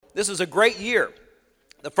This is a great year.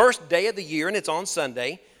 The first day of the year, and it's on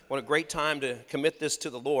Sunday. What a great time to commit this to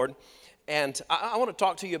the Lord. And I want to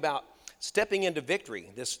talk to you about stepping into victory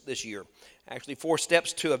this year. Actually, 4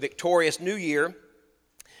 steps to a victorious new year.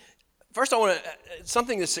 First, I want to,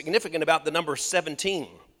 something that's significant about the number 17.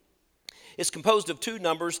 It's composed of 2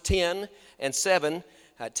 numbers, 10 and 7.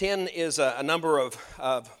 10 is a number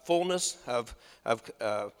of fullness,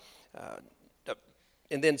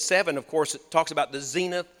 and then 7, of course, it talks about the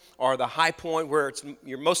zenith or the high point where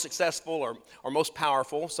you're most successful or most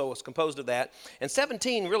powerful, so it's composed of that. And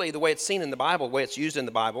 17, really, the way it's seen in the Bible, the way it's used in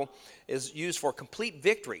the Bible, is used for complete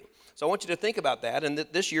victory. So I want you to think about that, and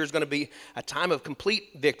that this year is going to be a time of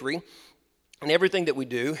complete victory in everything that we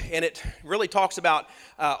do. And it really talks about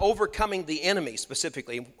overcoming the enemy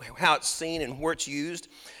specifically, how it's seen and where it's used.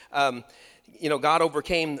 God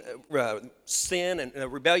overcame sin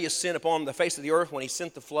and rebellious sin upon the face of the earth when he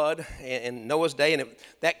sent the flood in Noah's day. And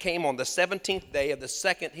that came on the 17th day of the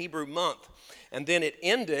 2nd Hebrew month. And then it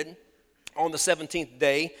ended on the 17th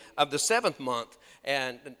day of the 7th month.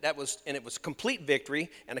 And it was complete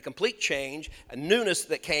victory and a complete change, a newness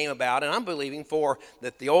that came about. And I'm believing for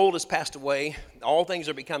that the old has passed away, all things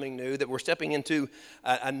are becoming new, that we're stepping into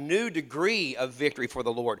a new degree of victory for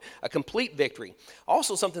the Lord, a complete victory.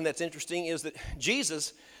 Also, something that's interesting is that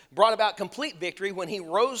Jesus brought about complete victory when he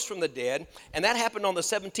rose from the dead, and that happened on the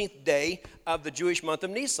 17th day of the Jewish month of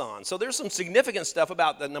Nisan. So there's some significant stuff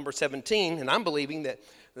about the number 17, and I'm believing that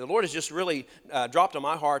the Lord has just really dropped on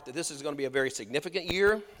my heart that this is going to be a very significant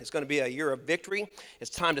year. It's going to be a year of victory. It's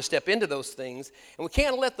time to step into those things, and we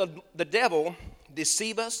can't let the devil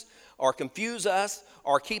deceive us or confuse us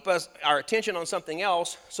or keep our attention on something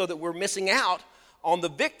else so that we're missing out on the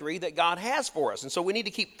victory that God has for us. And so we need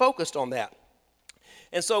to keep focused on that.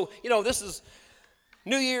 And so, this is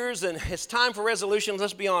New Year's, and it's time for resolutions.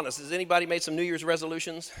 Let's be honest. Has anybody made some New Year's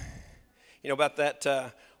resolutions? About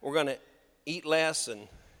that, we're going to eat less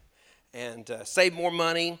and save more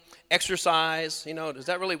money, exercise. Does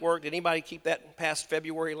that really work? Did anybody keep that past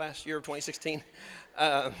February last year of 2016?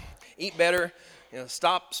 Eat better,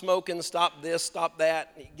 stop smoking, stop this, stop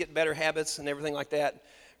that, get better habits and everything like that.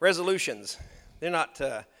 Resolutions, they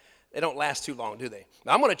don't last too long, do they?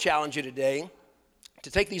 Now, I'm going to challenge you today to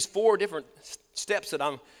take these 4 different steps that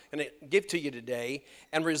I'm going to give to you today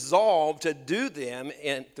and resolve to do them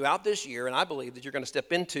throughout this year, and I believe that you're going to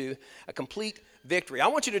step into a complete victory. I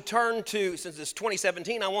want you to turn to, since it's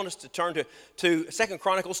 2017, I want us to turn to 2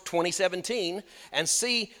 Chronicles 20:17 and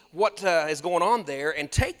see what is going on there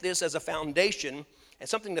and take this as a foundation and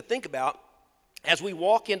something to think about as we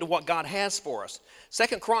walk into what God has for us.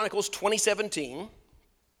 2 Chronicles 20:17,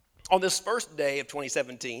 on this first day of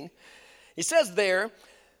 2017, he says there,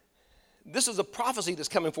 this is a prophecy that's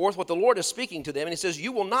coming forth, what the Lord is speaking to them, and he says,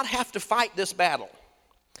 you will not have to fight this battle.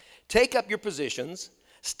 Take up your positions,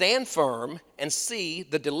 stand firm, and see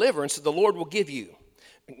the deliverance that the Lord will give you.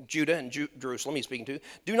 Judah and Jerusalem, he's speaking to.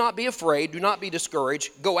 Do not be afraid, do not be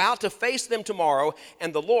discouraged. Go out to face them tomorrow,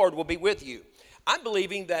 and the Lord will be with you. I'm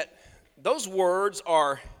believing that those words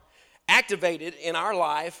are activated in our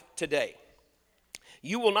life today.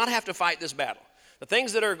 You will not have to fight this battle. The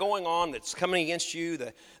things that are going on that's coming against you,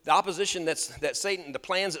 the opposition that Satan, the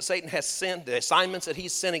plans that Satan has sent, the assignments that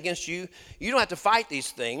he's sent against you, you don't have to fight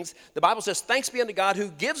these things. The Bible says, thanks be unto God who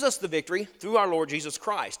gives us the victory through our Lord Jesus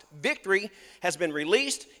Christ. Victory has been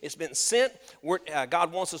released. It's been sent.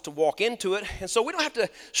 God wants us to walk into it. And so we don't have to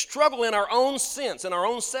struggle in our own sense, in our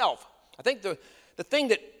own self. I think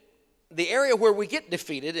the area where we get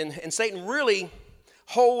defeated and Satan really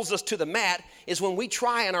holds us to the mat is when we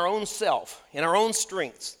try in our own self, in our own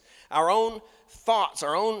strengths, our own thoughts,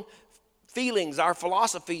 our own feelings, our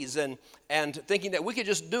philosophies, and thinking that we could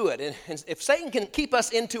just do it. And if Satan can keep us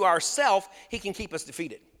into ourself, he can keep us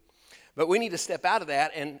defeated. But we need to step out of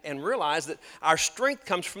that and realize that our strength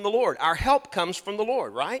comes from the Lord. Our help comes from the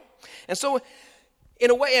Lord, right? And so, in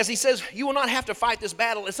a way, as he says, you will not have to fight this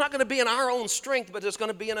battle. It's not going to be in our own strength, but it's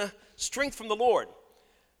going to be in a strength from the Lord.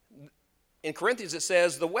 In Corinthians it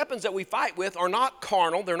says, the weapons that we fight with are not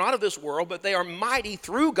carnal, they're not of this world, but they are mighty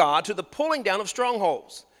through God to the pulling down of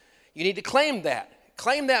strongholds. You need to claim that.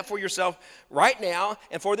 Claim that for yourself right now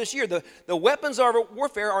and for this year. The weapons of our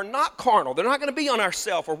warfare are not carnal. They're not going to be on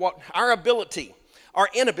ourself or what our ability, our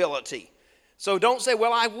inability. So don't say,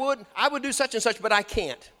 well, I would do such and such, but I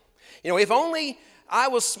can't. If only I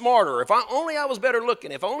was smarter, if only I was better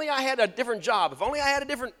looking, if only I had a different job, if only I had a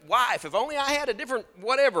different wife, if only I had a different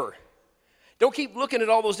whatever. Don't keep looking at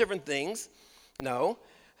all those different things. No,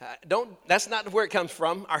 that's not where it comes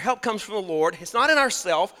from. Our help comes from the Lord. It's not in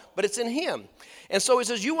ourselves, but it's in Him. And so He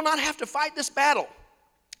says, you will not have to fight this battle.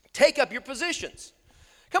 Take up your positions.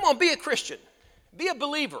 Come on, be a Christian. Be a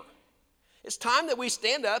believer. It's time that we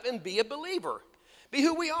stand up and be a believer. Be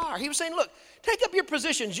who we are. He was saying, look, take up your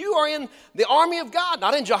positions. You are in the army of God,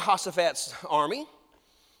 not in Jehoshaphat's army.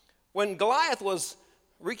 When Goliath was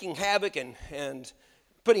wreaking havoc and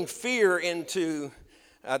putting fear into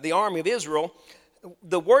the army of Israel,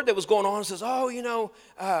 the word that was going on says,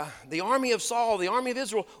 the army of Saul, the army of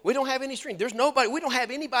Israel, we don't have any strength. We don't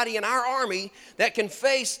have anybody in our army that can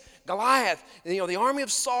face Goliath. The army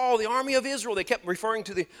of Saul, the army of Israel, they kept referring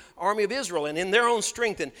to the army of Israel and in their own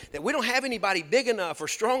strength, and that we don't have anybody big enough or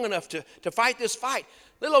strong enough to fight this fight.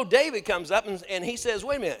 Little old David comes up and he says,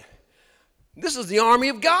 wait a minute, this is the army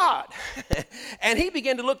of God. And he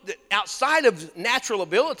began to look outside of natural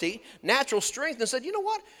ability, natural strength, and said, you know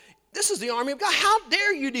what? This is the army of God. How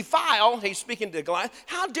dare you defile, he's speaking to Goliath,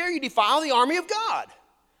 how dare you defile the army of God?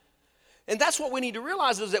 And that's what we need to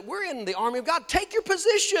realize is that we're in the army of God. Take your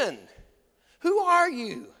position. Who are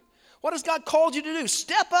you? What has God called you to do?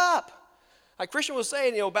 Step up. Like Christian was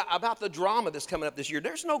saying, about the drama that's coming up this year.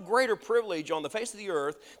 There's no greater privilege on the face of the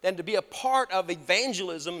earth than to be a part of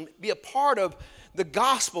evangelism, be a part of the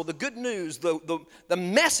gospel, the good news, the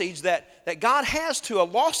message that God has to a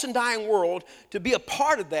lost and dying world. To be a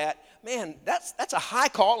part of that, man, that's a high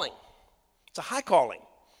calling. It's a high calling.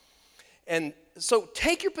 And so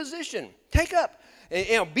take your position. Take up.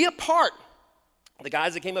 Be a part. The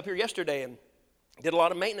guys that came up here yesterday and did a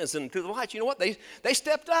lot of maintenance and through the lights, you know what? They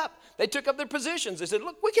stepped up. They took up their positions. They said,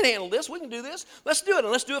 look, we can handle this. We can do this. Let's do it,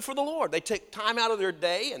 and let's do it for the Lord. They take time out of their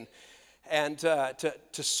day and to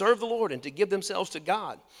serve the Lord and to give themselves to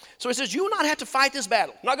God. So he says, you will not have to fight this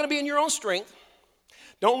battle. Not going to be in your own strength.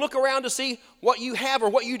 Don't look around to see what you have or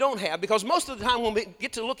what you don't have, because most of the time when we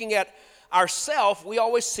get to looking at ourselves, we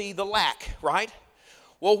always see the lack, right?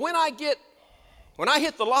 Well, when I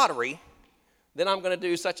hit the lottery, then I'm going to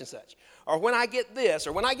do such and such. Or when I get this,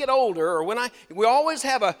 or when I get older, or we always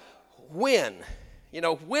have a win.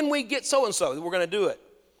 When we get so-and-so, we're going to do it.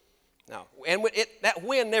 No, and that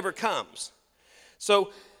win never comes.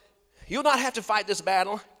 So you'll not have to fight this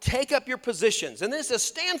battle. Take up your positions. And then it says,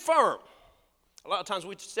 stand firm. A lot of times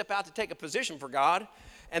we step out to take a position for God,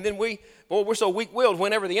 and then we're so weak-willed,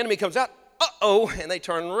 whenever the enemy comes out, and they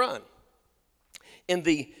turn and run. In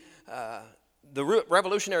the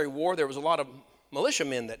Revolutionary War, there was a lot of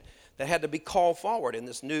militiamen that had to be called forward in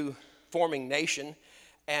this new forming nation.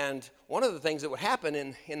 And one of the things that would happen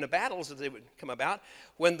in the battles that they would come about,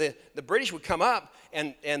 when the British would come up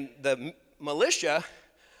and the militia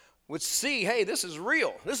would see, hey, this is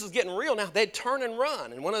real. This is getting real now. They'd turn and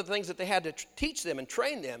run. And one of the things that they had to teach them and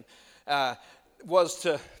train them was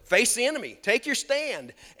to face the enemy. Take your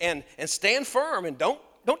stand and stand firm, and don't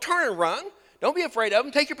turn and run. Don't be afraid of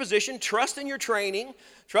them. Take your position. Trust in your training.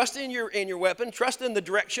 Trust in your weapon. Trust in the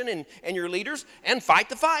direction and your leaders, and fight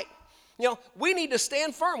the fight. We need to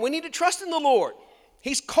stand firm. We need to trust in the Lord.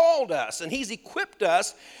 He's called us and He's equipped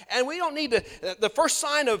us, and we don't need to. The first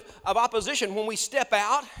sign of opposition, when we step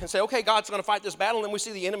out and say, okay, God's going to fight this battle, and then we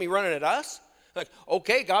see the enemy running at us. Like,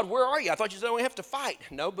 okay, God, where are you? I thought you said we have to fight.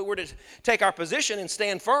 No, but we're to take our position and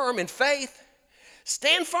stand firm in faith.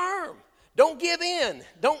 Stand firm. Don't give in.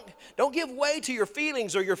 Don't give way to your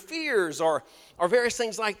feelings or your fears or various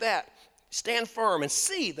things like that. Stand firm and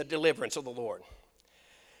see the deliverance of the Lord.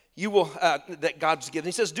 You will that God's given.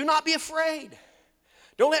 He says, do not be afraid.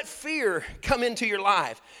 Don't let fear come into your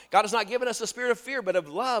life. God has not given us a spirit of fear, but of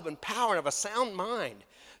love and power and of a sound mind.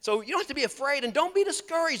 So you don't have to be afraid, and don't be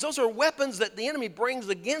discouraged. Those are weapons that the enemy brings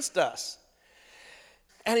against us.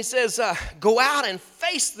 And he says, go out and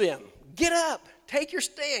face them. Get up. Take your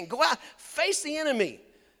stand. Go out. Face the enemy.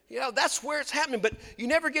 That's where it's happening. But you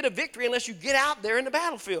never get a victory unless you get out there in the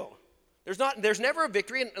battlefield. There's never a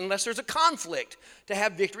victory unless there's a conflict to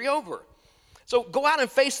have victory over. So go out and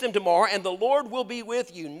face them tomorrow, and the Lord will be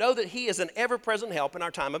with you. Know that He is an ever-present help in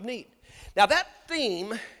our time of need. Now that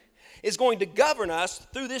theme is going to govern us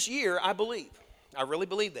through this year, I believe. I really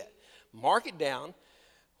believe that. Mark it down.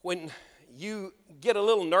 When you get a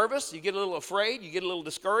little nervous, you get a little afraid, you get a little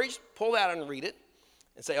discouraged, pull that out and read it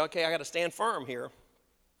and say, okay, I got to stand firm here.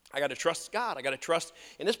 I got to trust God. I got to trust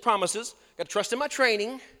in His promises. I got to trust in my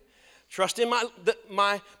training. Trust in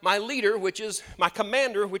my leader, which is my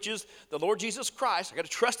commander, which is the Lord Jesus Christ. I got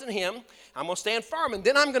to trust in Him. I'm going to stand firm, and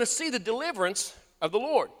then I'm going to see the deliverance of the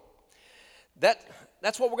Lord.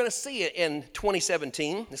 That's what we're going to see in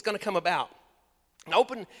 2017. It's going to come about. Now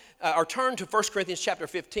turn to 1 Corinthians chapter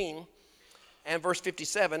 15 and verse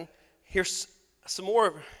 57. Here's some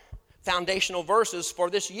more foundational verses for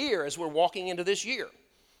this year as we're walking into this year.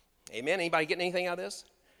 Amen. Anybody getting anything out of this?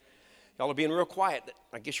 Y'all are being real quiet.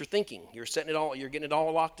 I guess you're thinking. You're getting it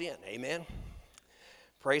all locked in. Amen.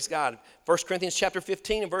 Praise God. 1 Corinthians chapter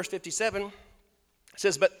 15 and verse 57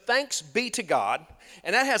 says, but thanks be to God.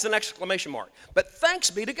 And that has an exclamation mark. But thanks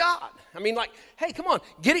be to God. I mean, like, hey, come on,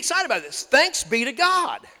 get excited about this. Thanks be to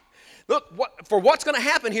God. Look, for what's going to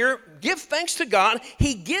happen here, give thanks to God.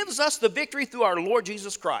 He gives us the victory through our Lord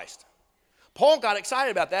Jesus Christ. Paul got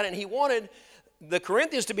excited about that, and he wanted the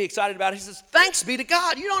Corinthians to be excited about it. He says, thanks be to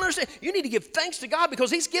God. You don't understand. You need to give thanks to God because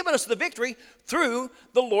he's given us the victory through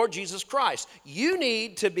the Lord Jesus Christ. You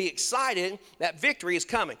need to be excited that victory is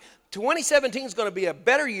coming. 2017 is going to be a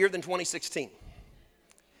better year than 2016.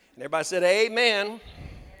 And everybody said, amen.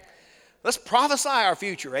 Let's prophesy our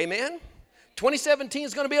future, amen. 2017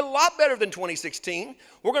 is going to be a lot better than 2016.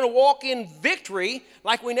 We're going to walk in victory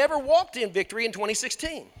like we never walked in victory in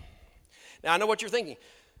 2016. Now, I know what you're thinking.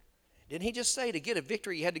 Didn't he just say to get a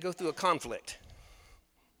victory you had to go through a conflict?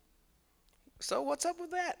 So what's up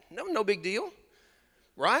with that? No big deal,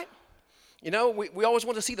 right? You know, we always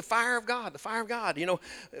want to see the fire of God, the fire of God. You know,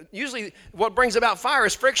 usually what brings about fire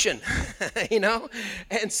is friction, you know.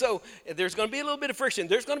 And so there's going to be a little bit of friction.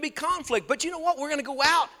 There's going to be conflict. But you know what? We're going to go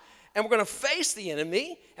out and we're going to face the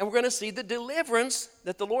enemy and we're going to see the deliverance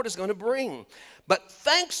that the Lord is going to bring. But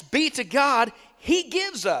thanks be to God, he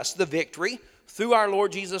gives us the victory through our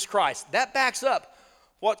Lord Jesus Christ. That backs up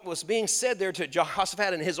what was being said there to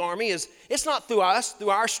Jehoshaphat and his army is it's not through us, through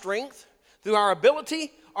our strength, through our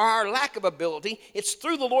ability, or our lack of ability. It's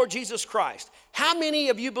through the Lord Jesus Christ. How many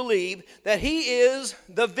of you believe that he is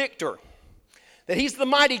the victor? That he's the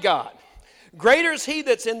mighty God? Greater is he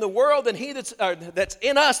that's in the world than he that's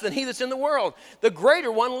in us than he that's in the world. The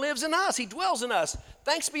greater one lives in us. He dwells in us.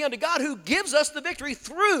 Thanks be unto God who gives us the victory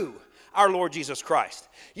through our Lord Jesus Christ.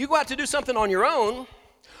 You go out to do something on your own,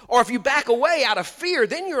 or if you back away out of fear,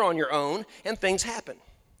 then you're on your own and things happen.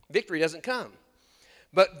 Victory doesn't come.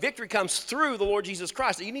 But victory comes through the Lord Jesus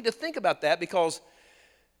Christ. You need to think about that because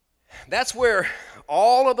that's where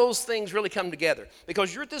all of those things really come together.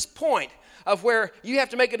 Because you're at this point of where you have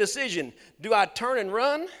to make a decision. Do I turn and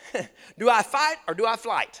run? Do I fight or do I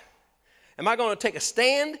flight? Am I going to take a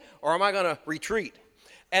stand or am I going to retreat?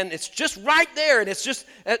 And it's just right there, and it's just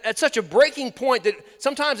at such a breaking point that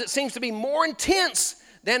sometimes it seems to be more intense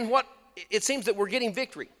than what it seems that we're getting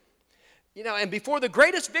victory. You know, and before the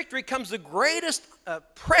greatest victory comes the greatest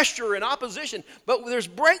pressure and opposition, but there's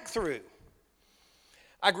breakthrough.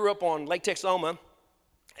 I grew up on Lake Texoma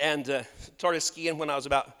and started skiing when I was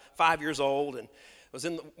about 5 years old, and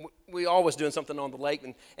we always doing something on the lake.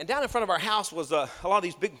 And down in front of our house was a lot of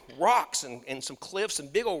these big rocks and some cliffs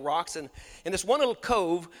and big old rocks. And in this one little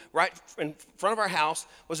cove right in front of our house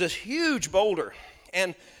was this huge boulder.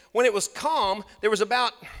 And when it was calm, there was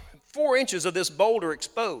about 4 inches of this boulder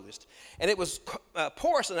exposed. And it was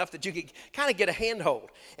porous enough that you could kind of get a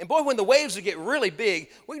handhold. And boy, when the waves would get really big,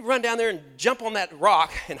 we'd run down there and jump on that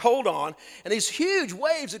rock and hold on. And these huge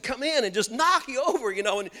waves would come in and just knock you over, you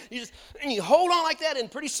know. And you hold on like that,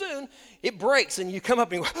 and pretty soon it breaks. And you come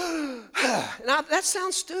up and you go, now that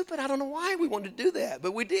sounds stupid. I don't know why we wanted to do that,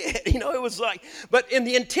 but we did. You know, it was like, but in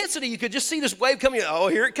the intensity, you could just see this wave coming. Oh,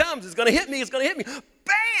 here it comes. It's going to hit me. It's going to hit me.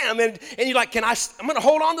 Bam! And you're like, I'm going to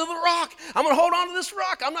hold on to the rock. I'm going to hold on to this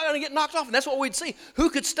rock. I'm not going to get knocked off. And that's what we'd see. Who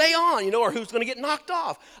could stay on, you know, or who's going to get knocked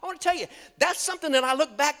off. I want to tell you, that's something that I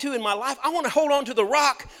look back to in my life. I want to hold on to the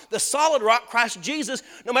rock, the solid rock, Christ Jesus,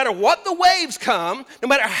 no matter what the waves come, no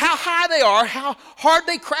matter how high they are, how hard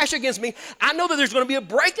they crash against me. I know that there's going to be a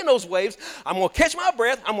break in those waves. I'm going to catch my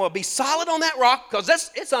breath. I'm going to be solid on that rock because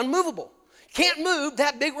it's unmovable. Can't move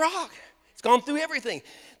that big rock. It's gone through everything.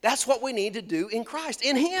 That's what we need to do in Christ.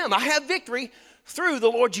 In him, I have victory through the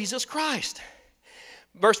Lord Jesus Christ.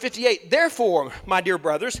 Verse 58, therefore, my dear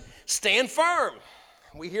brothers, stand firm.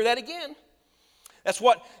 We hear that again. That's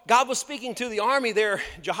what God was speaking to the army there,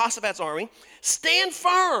 Jehoshaphat's army. Stand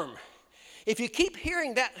firm. If you keep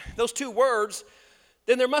hearing those 2 words,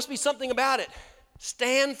 then there must be something about it.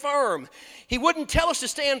 Stand firm. He wouldn't tell us to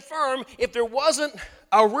stand firm if there wasn't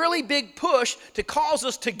a really big push to cause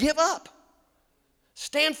us to give up.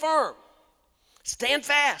 Stand firm. Stand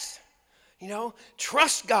fast. You know,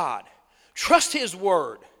 trust God. Trust his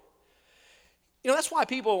word. You know, that's why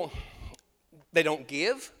people, they don't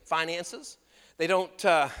give finances. They don't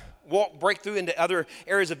break through into other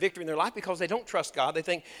areas of victory in their life because they don't trust God. They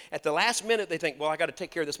think at the last minute, they think, well, I got to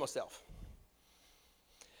take care of this myself.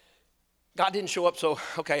 God didn't show up, so,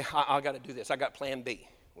 okay, I got to do this. I got plan B.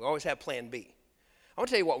 We always have plan B. I want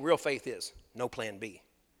to tell you what real faith is. No plan B.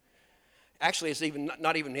 Actually, it's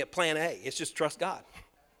not even plan A. It's just trust God.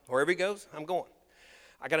 Wherever he goes, I'm going.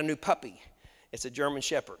 I got a new puppy. It's a German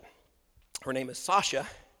Shepherd. Her name is Sasha.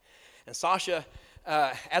 And Sasha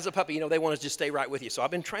as a puppy, they want to just stay right with you. So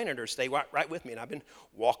I've been training her to stay right with me, and I've been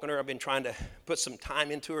walking her. I've been trying to put some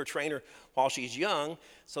time into her, train her while she's young,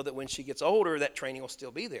 so that when she gets older, that training will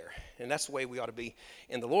still be there. And that's the way we ought to be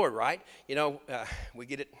in the Lord, right?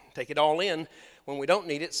 We take it all in when we don't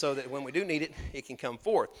need it, so that when we do need it, it can come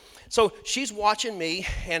forth. So she's watching me,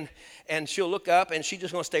 and she'll look up, and she's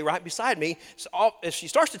just going to stay right beside me. So if she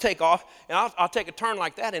starts to take off, and I'll take a turn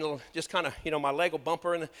like that, and it'll just kind of, my leg will bump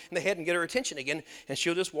her in the head and get her attention again, and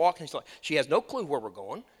she'll just walk, and she has no clue where we're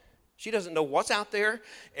going. She doesn't know what's out there.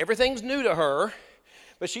 Everything's new to her,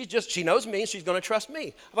 but she knows me, and she's going to trust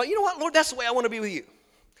me. I thought, you know what, Lord, that's the way I want to be with you.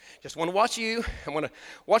 Just want to watch you. I want to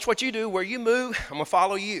watch what you do, where you move. I'm going to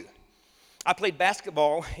follow you. I played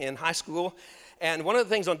basketball in high school, and one of the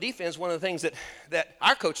things on defense, one of the things that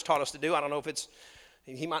our coach taught us to do, I don't know if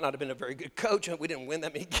he might not have been a very good coach, and we didn't win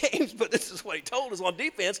that many games, but this is what he told us on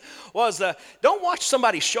defense, was don't watch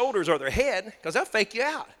somebody's shoulders or their head, because they'll fake you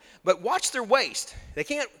out, but watch their waist. They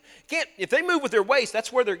can't, if they move with their waist,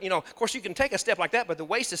 that's where they're, of course you can take a step like that, but the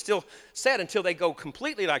waist is still set until they go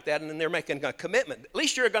completely like that, and then they're making a commitment. At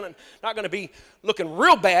least you're not going to be looking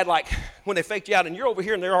real bad like when they faked you out and you're over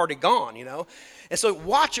here and they're already gone, And so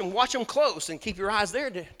watch them close and keep your eyes there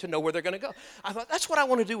to know where they're going to go. I thought, that's what I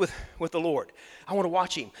want to do with the Lord. I want to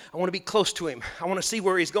watch him. I want to be close to him. I want to see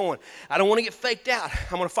where he's going. I don't want to get faked out.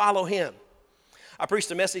 I want to follow him. I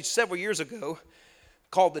preached a message several years ago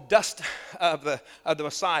called The Dust of the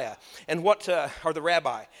Messiah, and or the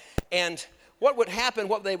Rabbi. And what would happen,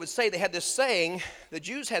 what they would say, they had this saying, the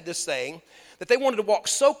Jews had this saying, that they wanted to walk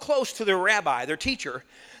so close to their rabbi, their teacher,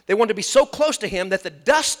 they wanted to be so close to him that the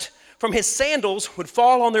dust from his sandals would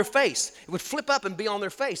fall on their face. It would flip up and be on their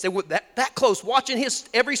face. They would that close, watching his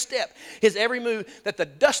every step, his every move, that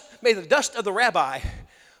may the dust of the rabbi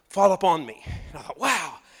fall upon me. And I thought,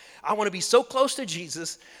 wow, I want to be so close to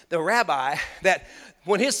Jesus, the rabbi, that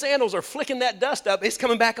when his sandals are flicking that dust up, it's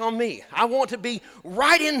coming back on me. I want to be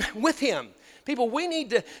right in with him. People, we need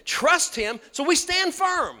to trust him, so we stand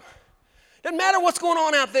firm. Doesn't matter what's going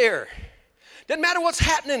on out there. Doesn't matter what's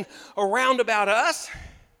happening around about us.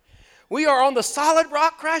 We are on the solid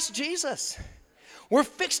rock, Christ Jesus. We're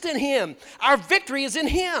fixed in him. Our victory is in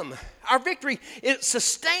him. Our victory is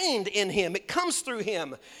sustained in him. It comes through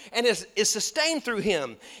him and is sustained through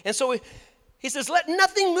him. And so he says, let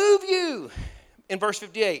nothing move you. In verse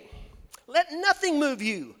 58, let nothing move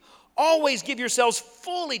you. Always give yourselves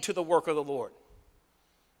fully to the work of the Lord.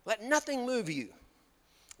 Let nothing move you.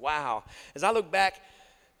 Wow. As I look back,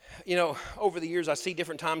 over the years, I see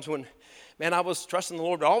different times when, I was trusting the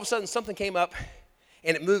Lord, but all of a sudden something came up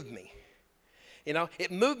and it moved me.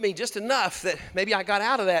 It moved me just enough that maybe I got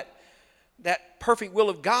out of that perfect will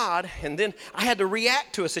of God, and then I had to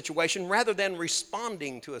react to a situation rather than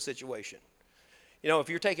responding to a situation. If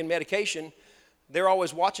you're taking medication, they're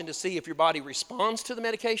always watching to see if your body responds to the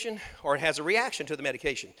medication or it has a reaction to the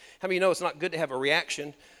medication. How many of you know it's not good to have a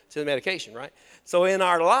reaction to the medication, right? So in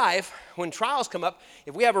our life, when trials come up,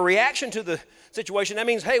 if we have a reaction to the situation, that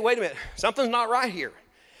means, hey, wait a minute, something's not right here.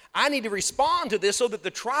 I need to respond to this so that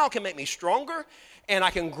the trial can make me stronger, and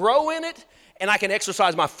I can grow in it, and I can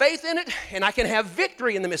exercise my faith in it, and I can have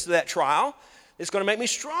victory in the midst of that trial. It's going to make me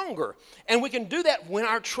stronger. And we can do that when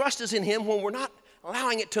our trust is in him, when we're not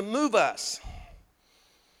allowing it to move us.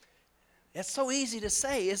 That's so easy to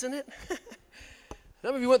say, isn't it?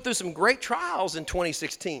 Some of you went through some great trials in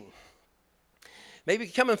 2016. Maybe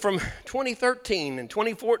coming from 2013 and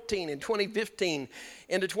 2014 and 2015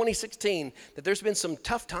 into 2016, that there's been some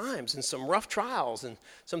tough times and some rough trials and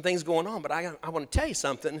some things going on. But I want to tell you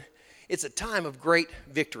something. It's a time of great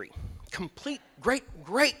victory. Complete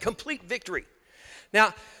victory.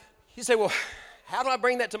 Now, you say, well, how do I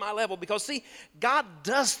bring that to my level? Because, see, God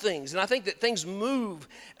does things, and I think that things move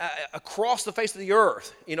across the face of the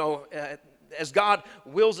earth, as God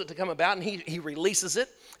wills it to come about, and he releases it.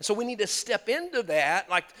 So we need to step into that,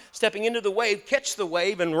 like stepping into the wave, catch the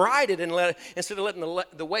wave, and ride it, and instead of letting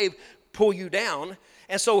the wave pull you down.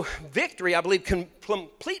 And so victory, I believe,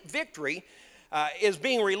 complete victory, is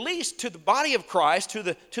being released to the body of Christ, to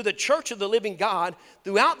the church of the living God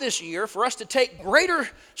throughout this year, for us to take greater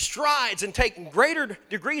strides and take greater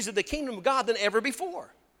degrees of the kingdom of God than ever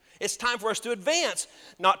before. It's time for us to advance,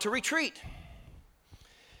 not to retreat.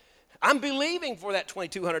 I'm believing for that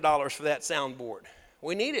 $2,200 for that soundboard.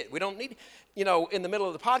 We need it. We don't need, in the middle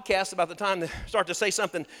of the podcast, about the time to start to say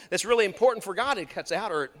something that's really important for God, it cuts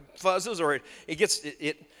out, or it fuzzes, or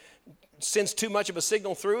it sends too much of a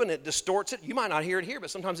signal through and it distorts it. You might not hear it here, but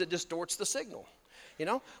sometimes it distorts the signal.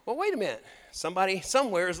 Well, wait a minute. Somebody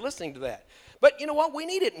somewhere is listening to that. But you know what? We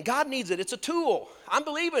need it, and God needs it. It's a tool. I'm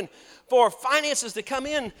believing for finances to come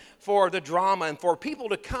in for the drama and for people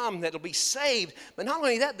to come that will be saved. But not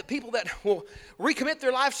only that, the people that will recommit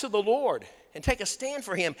their lives to the Lord and take a stand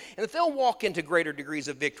for Him, and that they'll walk into greater degrees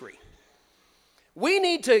of victory. We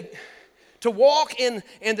need to walk in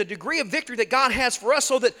the degree of victory that God has for us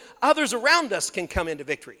so that others around us can come into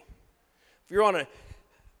victory. If you're on an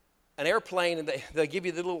airplane and they give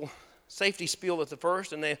you the little safety spiel at the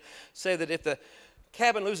first, and they say that if the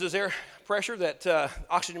cabin loses air pressure, that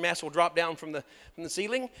oxygen mask will drop down from the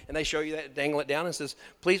ceiling, and they show you that, dangle it down, and says,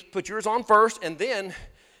 please put yours on first, and then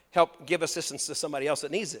help give assistance to somebody else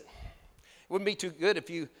that needs it. It wouldn't be too good if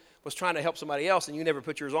you was trying to help somebody else and you never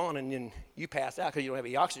put yours on, and then you pass out because you don't have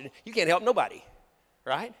any oxygen. You can't help nobody,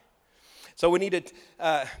 right? So we need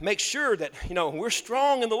to make sure that, we're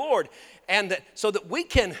strong in the Lord, and so that we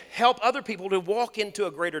can help other people to walk into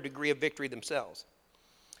a greater degree of victory themselves.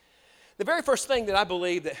 The very first thing that I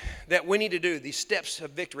believe that we need to do, these steps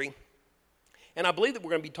of victory, and I believe that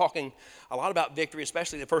we're going to be talking a lot about victory,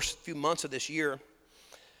 especially the first few months of this year.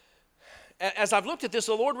 As I've looked at this,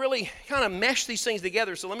 the Lord really kind of meshed these things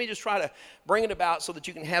together, so let me just try to bring it about so that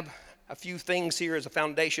you can have a few things here as a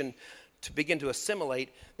foundation to begin to assimilate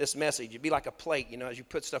this message. It'd be like a plate, as you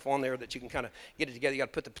put stuff on there that you can kind of get it together. You got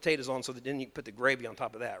to put the potatoes on so that then you can put the gravy on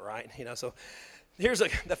top of that, right? So here's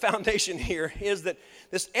the foundation here is that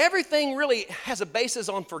everything really has a basis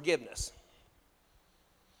on forgiveness.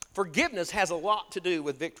 Forgiveness has a lot to do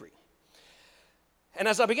with victory. And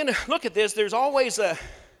as I begin to look at this, there's always a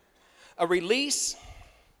release,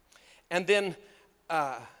 and then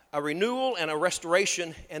a renewal and a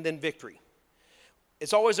restoration, and then victory.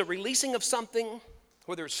 It's always a releasing of something,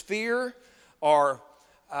 whether it's fear or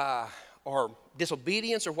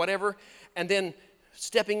disobedience or whatever, and then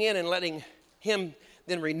stepping in and letting Him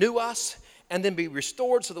then renew us and then be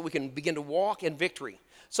restored so that we can begin to walk in victory.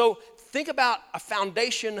 So think about a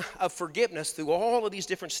foundation of forgiveness through all of these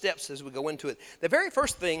different steps as we go into it. The very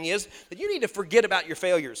first thing is that you need to forget about your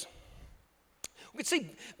failures. We can see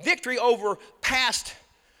victory over past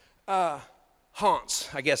haunts,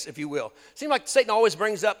 I guess, if you will. It seems like Satan always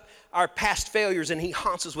brings up our past failures and he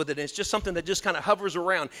haunts us with it. And it's just something that just kind of hovers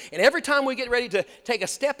around. And every time we get ready to take a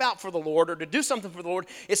step out for the Lord or to do something for the Lord,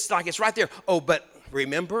 it's like it's right there. Oh, but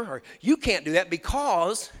remember, or you can't do that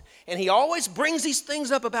because, and he always brings these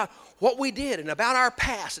things up about what we did and about our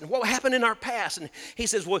past and what happened in our past. And he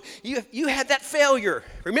says, well, you had that failure.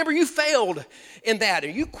 Remember, you failed in that,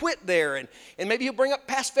 and you quit there. And maybe he'll bring up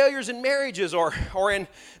past failures in marriages or in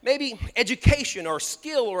maybe education or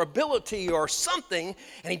skill or ability or something.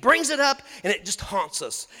 And he brings it up, and it just haunts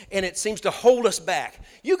us, and it seems to hold us back.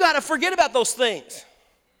 You got to forget about those things.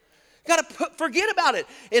 Got to forget about it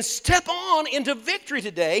and step on into victory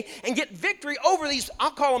today and get victory over these, I'll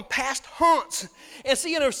call them past haunts. And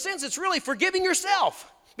see, in a sense, it's really forgiving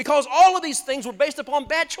yourself because all of these things were based upon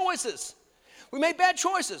bad choices. We made bad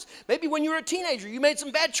choices. Maybe when you were a teenager, you made some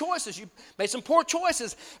bad choices. You made some poor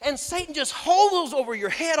choices. And Satan just holds those over your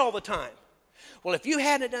head all the time. Well, if you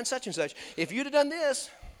hadn't done such and such, if you'd have done this,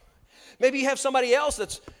 maybe you have somebody else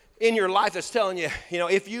that's in your life that's telling you,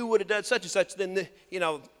 if you would have done such and such, then,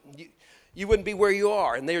 you wouldn't be where you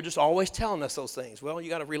are. And they're just always telling us those things. Well, you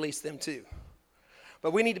got to release them too.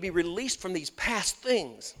 But we need to be released from these past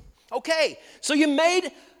things. Okay, so you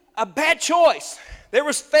made a bad choice. There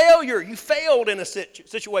was failure. You failed in a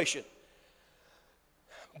situation.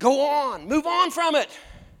 Go on. Move on from it.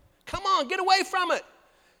 Come on, get away from it.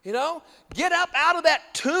 Get up out of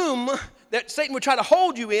that tomb that Satan would try to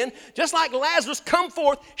hold you in. Just like Lazarus, come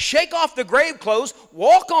forth, shake off the grave clothes,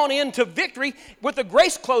 walk on into victory with the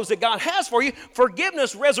grace clothes that God has for you.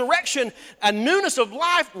 Forgiveness, resurrection, a newness of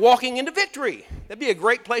life, walking into victory. That'd be a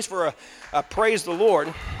great place for a praise the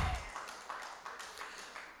Lord.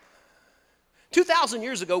 2,000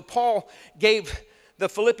 years ago, Paul gave the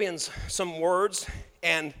Philippians some words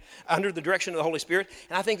and under the direction of the Holy Spirit,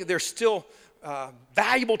 and I think that they're still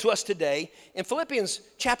valuable to us today. In Philippians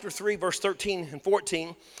chapter 3, verse 13 and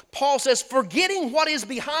 14, Paul says, forgetting what is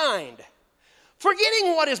behind.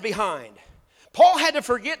 Forgetting what is behind. Paul had to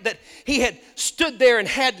forget that he had stood there and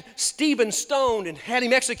had Stephen stoned and had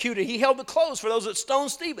him executed. He held the clothes for those that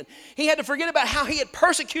stoned Stephen. He had to forget about how he had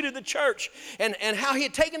persecuted the church and how he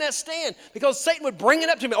had taken that stand because Satan would bring it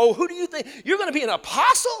up to him. Oh, who do you think? You're going to be an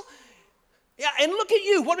apostle? Yeah, and look at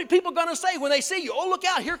you. What are people going to say when they see you? Oh, look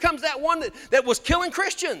out. Here comes that one that was killing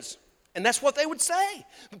Christians. And that's what they would say.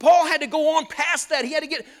 But Paul had to go on past that. He had to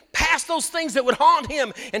get past those things that would haunt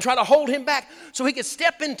him and try to hold him back so he could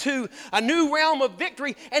step into a new realm of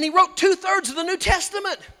victory. And he wrote 2/3 of the New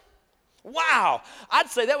Testament. Wow. I'd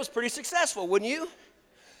say that was pretty successful, wouldn't you?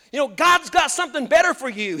 You know, God's got something better for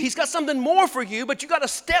you. He's got something more for you, but you got to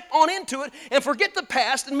step on into it and forget the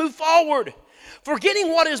past and move forward.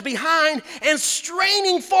 Forgetting what is behind and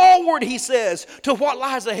straining forward, he says, to what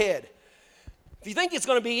lies ahead. If you think it's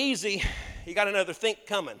going to be easy, you got another think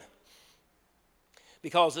coming.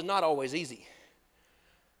 Because it's not always easy,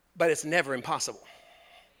 but it's never impossible.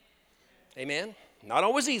 Amen? Not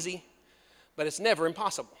always easy, but it's never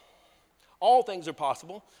impossible. All things are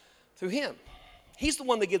possible through him. He's the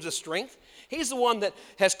one that gives us strength. He's the one that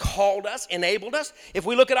has called us, enabled us. If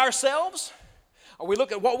we look at ourselves, or we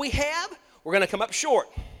look at what we have, we're going to come up short,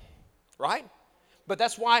 right? But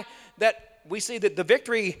that's why that we see that the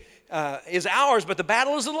victory is ours, but the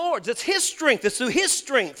battle is the Lord's. It's his strength. It's through his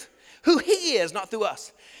strength, who he is, not through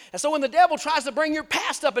us. And so when the devil tries to bring your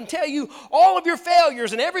past up and tell you all of your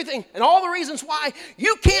failures and everything and all the reasons why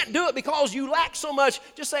you can't do it because you lack so much,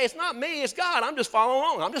 just say, it's not me, it's God. I'm just following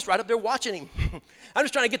along. I'm just right up there watching him. I'm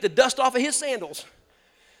just trying to get the dust off of his sandals.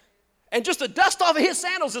 And just the dust off of his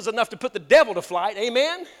sandals is enough to put the devil to flight.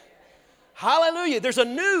 Amen? Hallelujah. There's a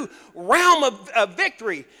new realm of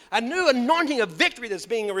victory, a new anointing of victory that's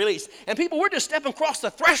being released. And people, we're just stepping across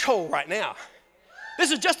the threshold right now. This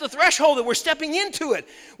is just the threshold that we're stepping into it.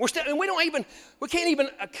 And we can't even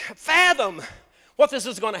fathom what this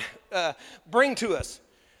is going to bring to us.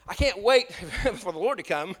 I can't wait for the Lord to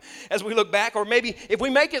come as we look back, or maybe if we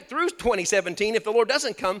make it through 2017, if the Lord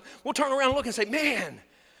doesn't come, we'll turn around and look and say, man,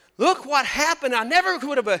 look what happened. I never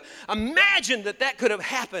could have imagined that could have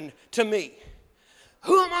happened to me.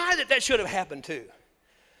 Who am I that should have happened to?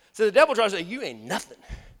 So the devil tries to say, you ain't nothing.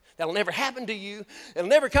 That'll never happen to you. It'll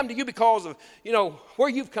never come to you because of, where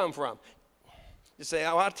you've come from. You say,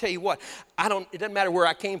 oh, I'll tell you what, it doesn't matter where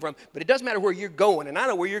I came from, but it does matter where you're going. And I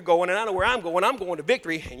know where you're going, and I know where I'm going. I'm going to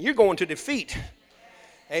victory, and you're going to defeat.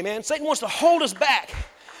 Amen. Satan wants to hold us back,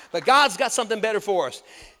 but God's got something better for us.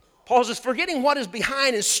 Paul says, forgetting what is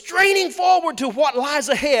behind and straining forward to what lies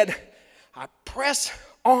ahead, I press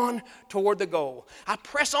on toward the goal. I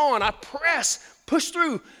press on. I push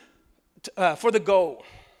through for the goal.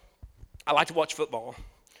 I like to watch football,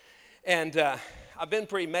 and I've been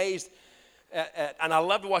pretty amazed and I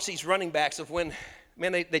love to watch these running backs of when,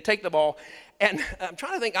 man, they take the ball, and I'm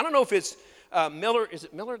trying to think, I don't know if it's Miller. Is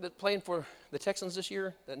it Miller that's playing for the Texans this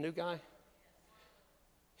year, that new guy?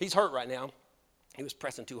 He's hurt right now. He was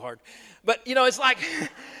pressing too hard. But, it's like,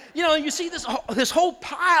 you see this whole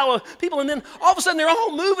pile of people, and then all of a sudden they're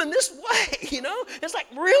all moving this way, It's like,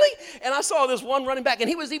 really? And I saw this one running back, and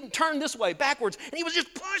he was even turned this way, backwards, and he was just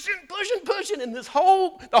pushing, and the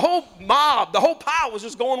whole mob, the whole pile was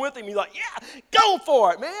just going with him. He's like, yeah, go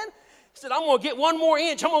for it, man. He said, I'm going to get one more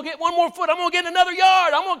inch. I'm going to get one more foot. I'm going to get another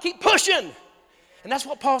yard. I'm going to keep pushing. And that's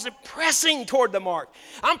what Paul said, pressing toward the mark.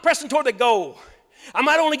 I'm pressing toward the goal. I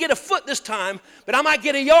might only get a foot this time, but I might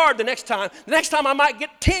get a yard the next time. The next time I might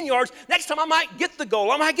get 10 yards. Next time I might get the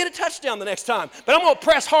goal. I might get a touchdown the next time. But I'm going to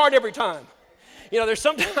press hard every time. There's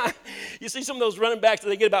sometimes you see some of those running backs that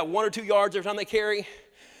they get about 1 or 2 yards every time they carry,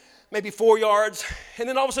 maybe 4 yards. And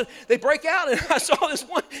then all of a sudden they break out, and I saw this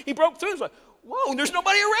one. He broke through. It's like, whoa, there's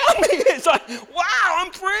nobody around me. It's like, wow,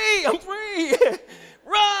 I'm free.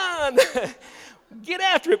 Run. Get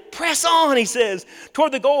after it. Press on, he says,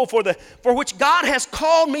 toward the goal for which God has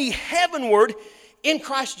called me heavenward in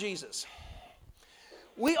Christ Jesus.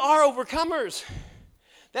 We are overcomers.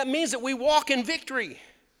 That means that we walk in victory.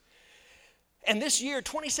 And this year,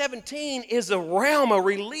 2017, is a realm, a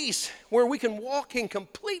release where we can walk in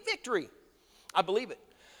complete victory. I believe it.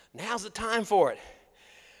 Now's the time for it.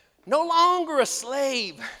 No longer a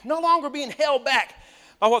slave. No longer being held back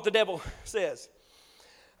by what the devil says.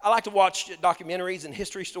 I like to watch documentaries and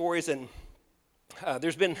history stories, and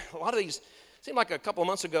there's been a lot of these. It seemed like a couple of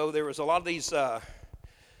months ago there was a lot of these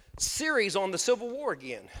series on the Civil War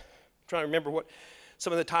again. I'm trying to remember what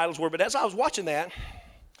some of the titles were, but as I was watching that,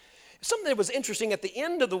 something that was interesting, at the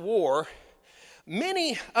end of the war,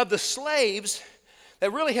 many of the slaves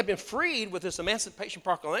that really had been freed with this Emancipation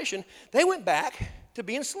Proclamation, they went back to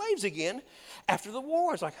being slaves again after the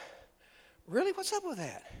war. It's like, really? What's up with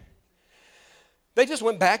that? They just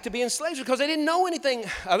went back to being slaves because they didn't know anything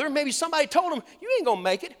other. Maybe somebody told them, you ain't going to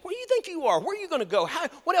make it. Where do you think you are? Where are you going to go?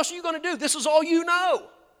 What else are you going to do? This is all you know.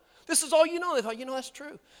 This is all you know. They thought, that's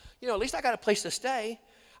true. At least I got a place to stay.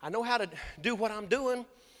 I know how to do what I'm doing.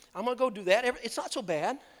 I'm going to go do that. It's not so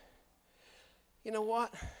bad. You know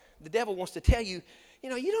what? The devil wants to tell you, you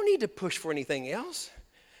don't need to push for anything else.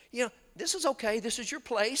 This is okay. This is your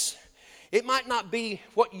place. It might not be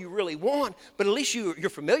what you really want, but at least you're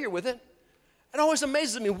familiar with it. It always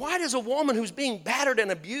amazes me, why does a woman who's being battered and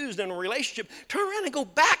abused in a relationship turn around and go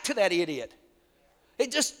back to that idiot? It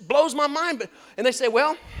just blows my mind. And they say,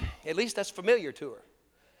 well, At least that's familiar to her.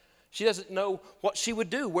 She doesn't know what she would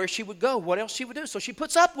do, where she would go, what else she would do. So she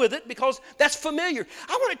puts up with it because that's familiar.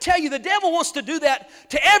 I want to tell you, the devil wants to do that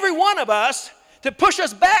to every one of us to push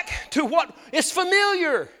us back to what is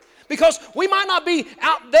familiar. Because we might not be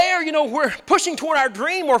out there, we're pushing toward our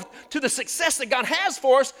dream or to the success that God has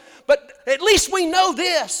for us, but at least we know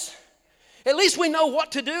this. At least we know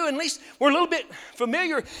what to do. At least we're a little bit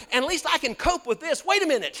familiar. And at least I can cope with this. Wait a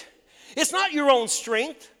minute. It's not your own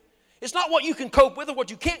strength. It's not what you can cope with or what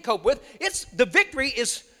you can't cope with. It's the victory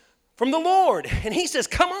is from the Lord. And he says,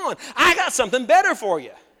 come on, I got something better for you.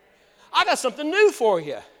 I got something new for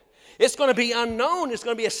you. It's going to be unknown. It's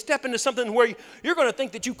going to be a step into something where you're going to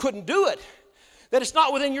think that you couldn't do it. That it's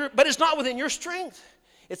not within but it's not within your strength.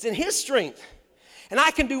 It's in his strength. And I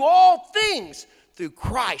can do all things through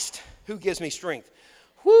Christ who gives me strength.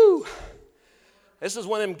 Whoo! This is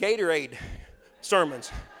one of them Gatorade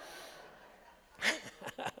sermons.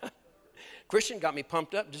 Christian got me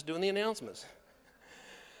pumped up just doing the announcements.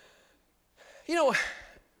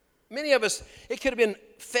 Many of us, it could have been,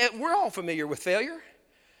 we're all familiar with failure,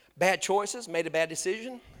 bad choices, made a bad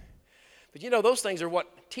decision. But those things are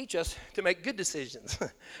what teach us to make good decisions,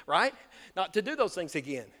 right? Not to do those things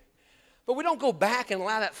again. But we don't go back and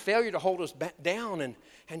allow that failure to hold us back down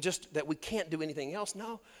and just that we can't do anything else.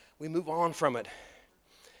 No, we move on from it.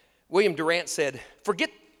 William Durant said, forget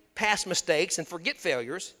past mistakes and forget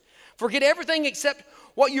failures. Forget everything except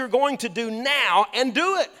what you're going to do now and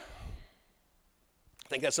do it. I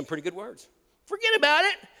think that's some pretty good words. Forget about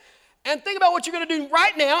it and think about what you're going to do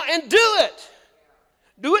right now and do it.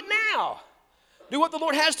 Do it now. Do what the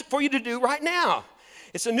Lord has for you to do right now.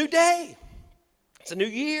 It's a new day. It's a new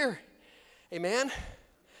year. Amen.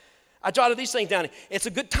 I jotted these things down. It's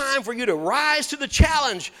a good time for you to rise to the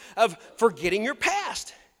challenge of forgetting your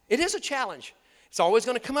past. It is a challenge. It's always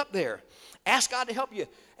going to come up there. Ask God to help you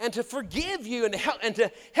and to forgive you and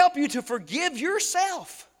to help you to forgive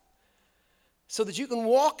yourself so that you can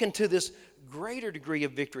walk into this greater degree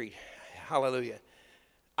of victory. Hallelujah.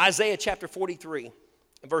 Isaiah chapter 43,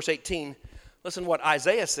 verse 18. Listen to what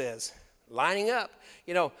Isaiah says, lining up.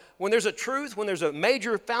 When there's a truth, when there's a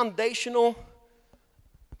major foundational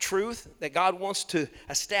truth that God wants to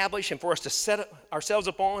establish and for us to set ourselves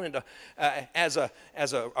upon and to, as a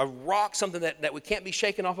rock, something that we can't be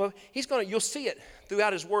shaken off of, you'll see it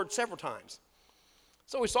throughout his word several times.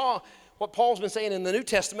 So we saw what Paul's been saying in the New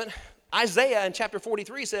Testament. Isaiah in chapter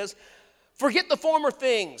 43 says, forget the former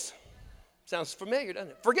things. Sounds familiar, doesn't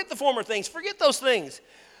it? Forget the former things. Forget those things.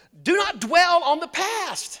 Do not dwell on the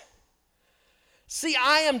past. See,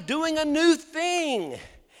 I am doing a new thing.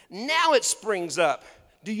 Now it springs up.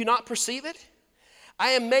 Do you not perceive it? I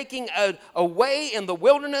am making a way in the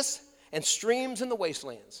wilderness and streams in the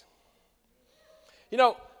wastelands.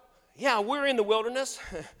 We're in the wilderness.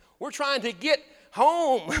 We're trying to get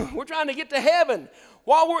home. We're trying to get to heaven.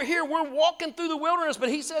 While we're here, we're walking through the wilderness, but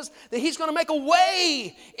he says that he's going to make a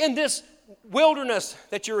way in this wilderness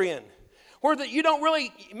that you're in. Where that you don't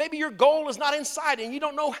really, maybe your goal is not in sight and you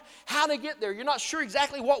don't know how to get there. You're not sure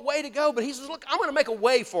exactly what way to go, but he says, look, I'm going to make a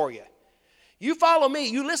way for you. You follow me,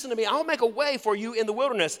 you listen to me, I'll make a way for you in the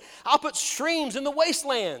wilderness. I'll put streams in the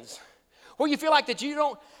wastelands where you feel like that you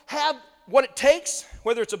don't have what it takes,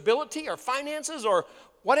 whether it's ability or finances or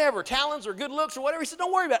whatever, talents or good looks or whatever. He said,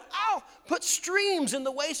 don't worry about it. I'll put streams in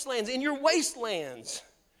the wastelands, in your wastelands.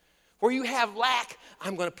 Where you have lack,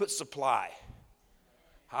 I'm going to put supply.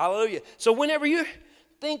 Hallelujah. So whenever you're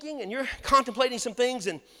thinking and you're contemplating some things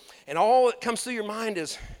and all that comes through your mind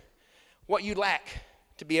is what you lack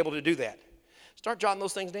to be able to do that. Start jotting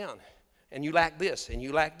those things down. And you lack this, and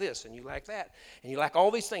you lack this, and you lack that. And you lack all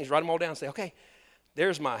these things. Write them all down and say, okay,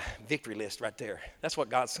 there's my victory list right there. That's what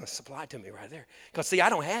God's going to supply to me right there. Because, see, I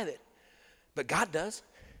don't have it. But God does.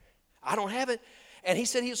 I don't have it. And he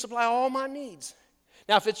said he'll supply all my needs.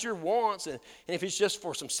 Now, if it's your wants and if it's just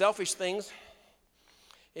for some selfish things,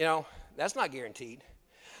 that's not guaranteed.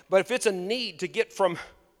 But if it's a need to get from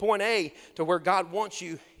point A to where God wants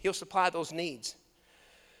you, he'll supply those needs.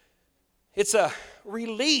 It's a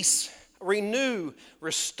release, renew,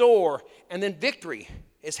 restore, and then victory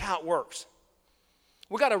is how it works.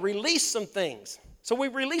 We got to release some things. So we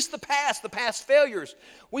release the past failures.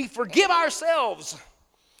 We forgive ourselves.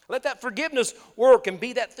 Let that forgiveness work and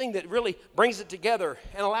be that thing that really brings it together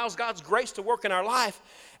and allows God's grace to work in our life.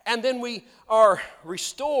 And then we are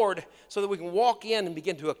restored so that we can walk in and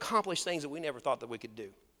begin to accomplish things that we never thought that we could do.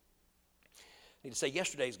 I need to say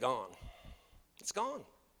yesterday's gone. It's gone.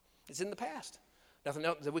 It's in the past. Nothing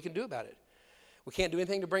else that we can do about it. We can't do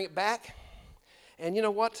anything to bring it back. And you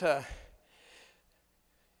know what?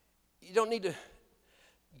 You don't need to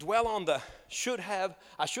dwell on the should have,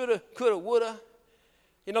 I shoulda, coulda, woulda.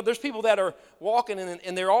 You know, there's people that are walking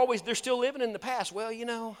and they're still living in the past. Well, you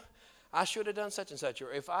know, I should have done such and such,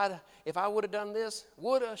 or if I would have done this,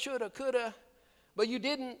 woulda, shoulda, coulda, but you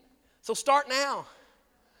didn't. So start now.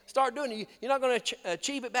 Start doing it. You're not going to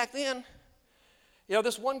achieve it back then. You know,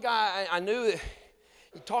 this one guy I knew,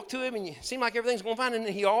 you talk to him and you seem like everything's going fine, and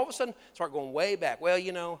then he all of a sudden started going way back. Well,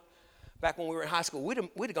 you know, back when we were in high school, we'd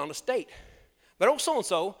have gone to state. But old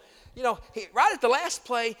so-and-so, you know, right at the last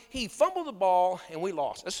play, he fumbled the ball and we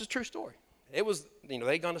lost. This is a true story. It was, you know,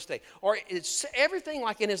 they'd gone to state. Or it's everything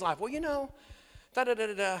like in his life. Well, you know,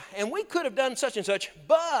 da-da-da-da-da. And we could have done such and such,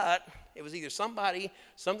 but it was either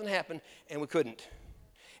something happened, and we couldn't.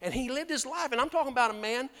 And he lived his life. And I'm talking about a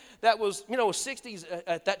man that was, you know, 60s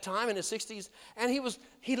at that time, in his 60s. And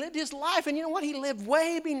he lived his life. And you know what? He lived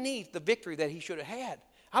way beneath the victory that he should have had.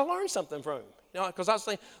 I learned something from him. You know, because I was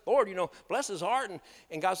saying, Lord, you know, bless his heart.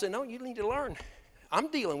 And God said, no, you need to learn. I'm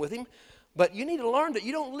dealing with him. But you need to learn that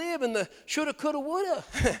you don't live in the shoulda, coulda, woulda.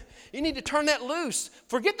 You need to turn that loose.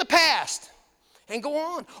 Forget the past and go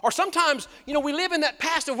on. Or sometimes, you know, we live in that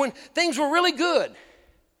past of when things were really good.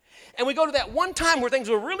 And we go to that one time where things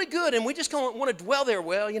were really good and we just don't want to dwell there.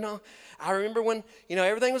 Well, you know, I remember when, you know,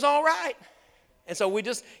 everything was all right. And so we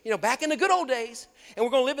just, you know, back in the good old days. And we're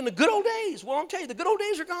going to live in the good old days. Well, I'm telling you, the good old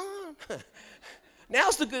days are gone.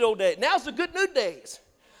 Now's the good old days. Now's the good new days.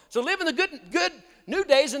 So live in the good new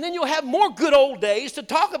days, and then you'll have more good old days to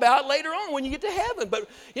talk about later on when you get to heaven. But,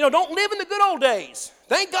 you know, don't live in the good old days.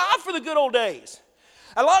 Thank God for the good old days.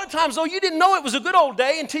 A lot of times, though, you didn't know it was a good old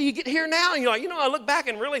day until you get here now, and you're like, you know, I look back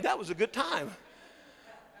and really that was a good time.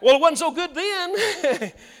 Well, it wasn't so good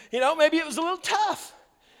then. You know, maybe it was a little tough.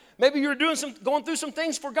 Maybe you were going through some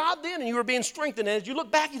things for God then, and you were being strengthened. And as you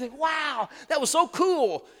look back, you think, wow, that was so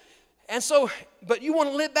cool. And so, but you want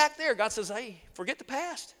to live back there. God says, hey, forget the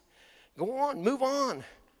past. Go on, move on.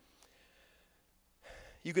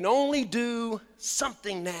 You can only do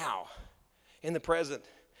something now in the present.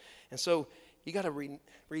 And so you got to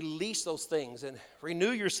release those things and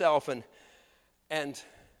renew yourself and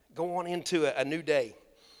go on into a new day.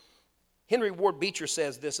 Henry Ward Beecher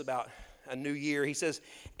says this about a new year. He says,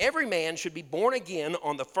 every man should be born again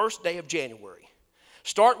on the first day of January.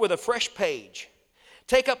 Start with a fresh page.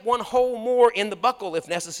 Take up one hole more in the buckle if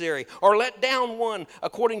necessary, or let down one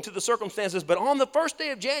according to the circumstances. But on the first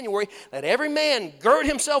day of January, let every man gird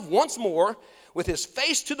himself once more with his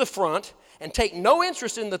face to the front and take no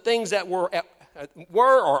interest in the things that were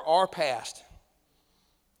or are past. He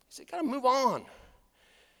said, got to move on.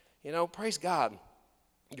 You know, praise God.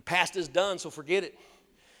 Your past is done, so forget it.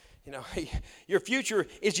 You know, your future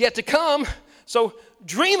is yet to come, so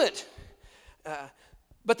dream it.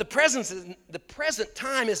 But the present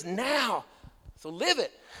time is now, so live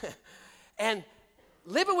it. And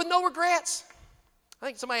live it with no regrets. I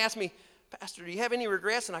think somebody asked me, Pastor, do you have any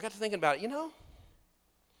regrets? And I got to thinking about it. You know,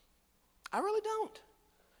 I really don't.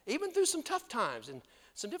 Even through some tough times and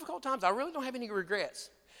some difficult times, I really don't have any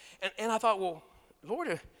regrets. And I thought, well,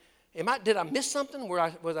 Lord, did I miss something?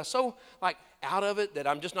 Was I so like out of it that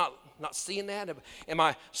I'm just not seeing that? Am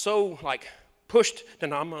I so like pushed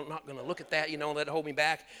that I'm not going to look at that, you know, let it hold me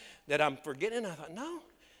back, that I'm forgetting? I thought, no,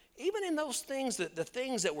 even in those things, the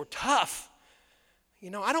things that were tough,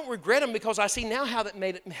 you know, I don't regret them because I see now how it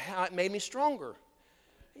made me stronger.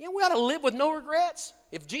 You know, we ought to live with no regrets.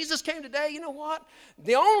 If Jesus came today, you know what?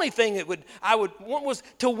 The only thing that I would want was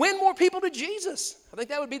to win more people to Jesus. I think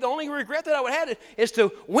that would be the only regret that I would have, is to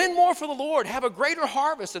win more for the Lord, have a greater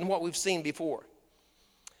harvest than what we've seen before.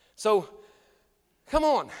 So, come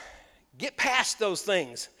on. Get past those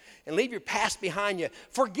things and leave your past behind you.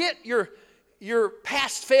 Forget your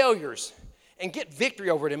past failures and get victory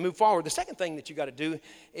over it and move forward. The second thing that you got to do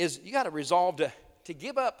is you got to resolve to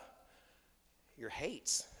give up your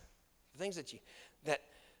hates, the things that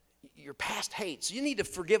your past hates. You need to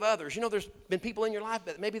forgive others. You know, there's been people in your life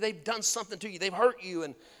that maybe they've done something to you. They've hurt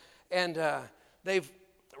you and they've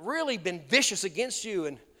really been vicious against you.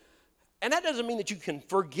 And that doesn't mean that you can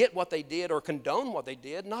forget what they did or condone what they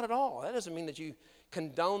did. Not at all. That doesn't mean that you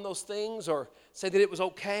condone those things or say that it was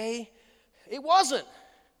okay. It wasn't.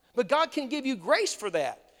 But God can give you grace for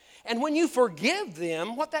that. And when you forgive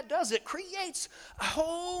them, what that does, it creates a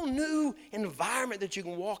whole new environment that you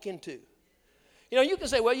can walk into. You know, you can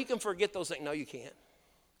say, well, you can forget those things. No, you can't.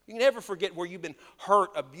 You can never forget where you've been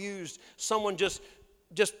hurt, abused, someone just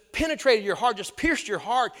just penetrated your heart, just pierced your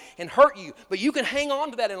heart and hurt you. But you can hang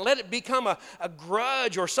on to that and let it become a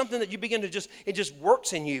grudge or something that you begin to it just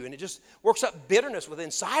works in you. And it just works up bitterness within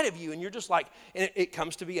inside of you. And you're just like, and it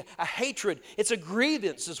comes to be a hatred. It's a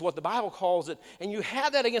grievance is what the Bible calls it. And you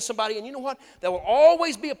have that against somebody. And you know what? That will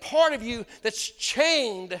always be a part of you that's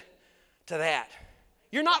chained to that.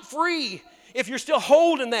 You're not free if you're still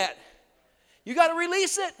holding that. You got to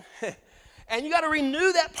release it. And you got to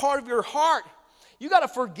renew that part of your heart. You got to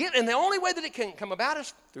forgive, and the only way that it can come about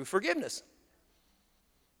is through forgiveness.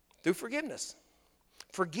 Through forgiveness.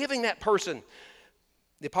 Forgiving that person.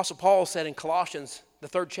 The Apostle Paul said in Colossians, the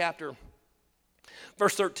 3rd chapter,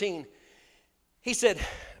 verse 13, he said,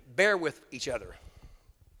 bear with each other.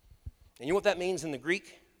 And you know what that means in the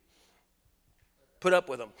Greek? Put up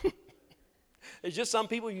with them. There's just some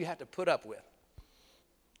people you have to put up with.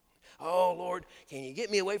 Oh, Lord, can you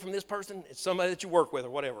get me away from this person? It's somebody that you work with or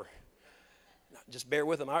whatever. Just bear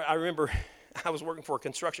with them. I remember I was working for a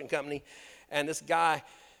construction company, and this guy,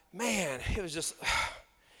 man, it was just,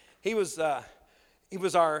 he was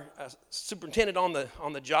our superintendent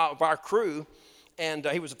on the job of our crew, and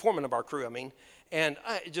he was the foreman of our crew, and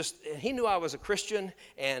he knew I was a Christian,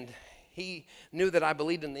 and he knew that I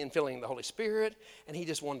believed in the infilling of the Holy Spirit, and he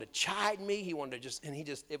just wanted to chide me.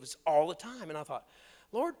 It was all the time, and I thought,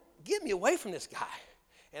 Lord, get me away from this guy.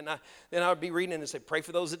 And then I would be reading and say, pray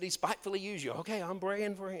for those that despitefully use you. Okay, I'm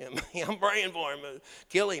praying for him. I'm praying for him.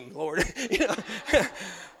 Kill him, Lord.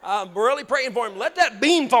 I'm really praying for him. Let that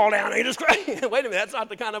beam fall down. He just crying. Wait a minute, that's not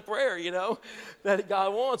the kind of prayer, that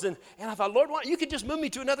God wants. And I thought, Lord, you could just move me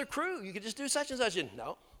to another crew. You could just do such and such. And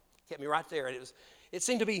no, kept me right there. And it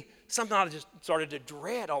seemed to be something I just started to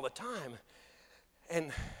dread all the time.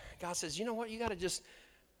 And God says, you know what? You got to just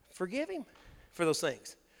forgive him for those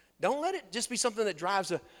things. Don't let it just be something that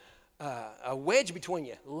drives a wedge between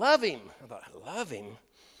you. Love him. I thought, love him?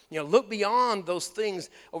 Look beyond those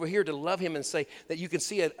things over here to love him and say that you can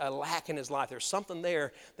see a lack in his life. There's something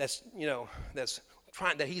there that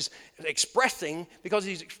he's expressing because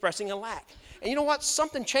he's expressing a lack. And you know what?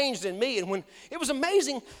 Something changed in me. And when it was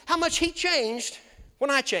amazing how much he changed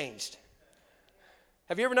when I changed.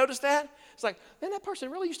 Have you ever noticed that? It's like, man, that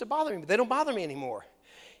person really used to bother me, but they don't bother me anymore.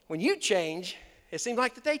 When you change, it seemed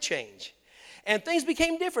like that they change. And things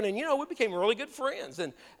became different. And, we became really good friends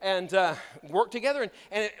and worked together.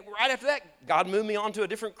 And right after that, God moved me on to a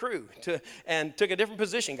different crew and took a different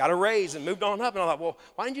position, got a raise and moved on up. And I thought, well,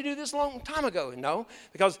 why didn't you do this a long time ago? No,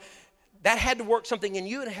 because that had to work something in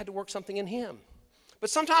you and it had to work something in him. But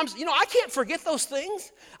sometimes, I can't forget those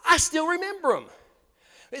things. I still remember them.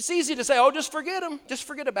 It's easy to say, oh, just forget them. Just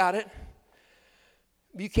forget about it.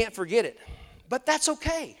 You can't forget it. But that's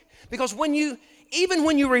okay. Because even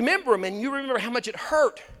when you remember them and you remember how much it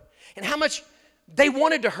hurt and how much they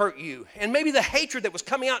wanted to hurt you and maybe the hatred that was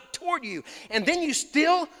coming out toward you, and then you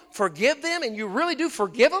still forgive them and you really do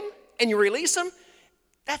forgive them and you release them,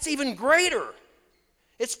 that's even greater.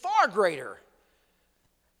 It's far greater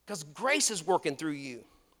because grace is working through you.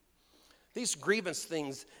 These grievance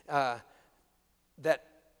things that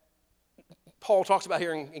Paul talks about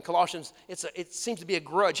here in Colossians, it seems to be a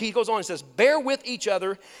grudge. He goes on and says, bear with each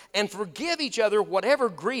other and forgive each other whatever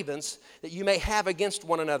grievance that you may have against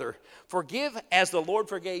one another. Forgive as the Lord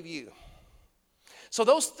forgave you. So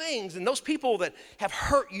those things and those people that have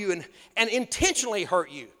hurt you and intentionally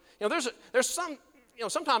hurt you. There's some,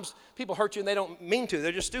 sometimes people hurt you and they don't mean to.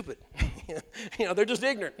 They're just stupid. They're just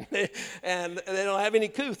ignorant. And they don't have any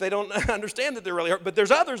couth. They don't understand that they're really hurt. But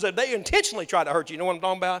there's others that they intentionally try to hurt you. You know what I'm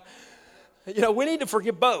talking about? We need to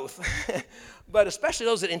forgive both, but especially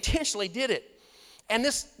those that intentionally did it. And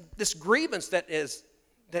this grievance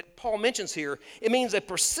that Paul mentions here, it means a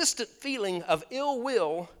persistent feeling of ill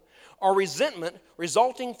will or resentment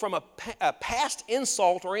resulting from a past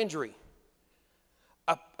insult or injury.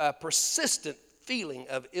 A persistent feeling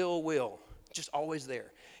of ill will, just always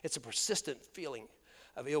there. It's a persistent feeling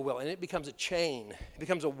of ill will, and it becomes a chain. It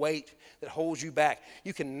becomes a weight that holds you back.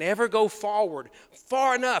 You can never go forward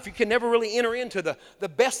far enough. You can never really enter into the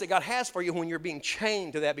best that God has for you when you're being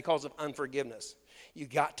chained to that because of unforgiveness. You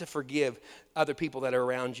got to forgive other people that are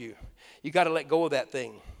around you. You got to let go of that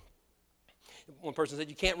thing. One person said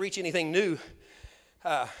you can't reach anything new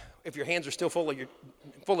if your hands are still full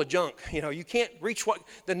of junk. You can't reach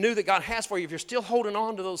the new that God has for you if you're still holding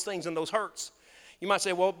on to those things and those hurts. You might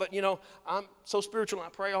say, well, but I'm so spiritual and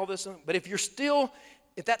I pray all this. But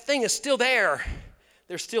if that thing is still there,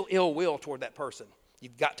 there's still ill will toward that person.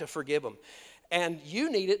 You've got to forgive them. And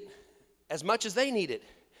you need it as much as they need it.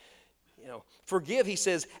 Forgive, he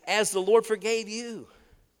says, as the Lord forgave you.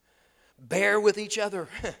 Bear with each other.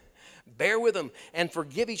 Bear with them and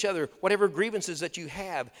forgive each other, whatever grievances that you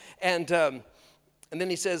have. And then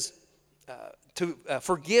he says, to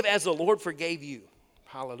forgive as the Lord forgave you.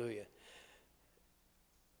 Hallelujah.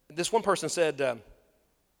 This one person said,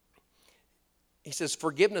 he says,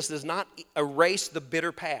 forgiveness does not erase the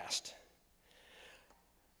bitter past.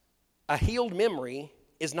 A healed memory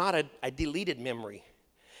is not a deleted memory.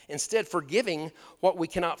 Instead, forgiving what we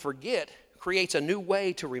cannot forget creates a new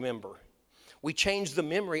way to remember. We change the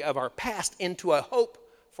memory of our past into a hope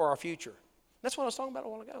for our future. That's what I was talking about a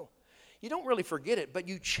while ago. You don't really forget it, but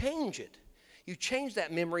you change it. You change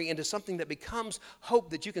that memory into something that becomes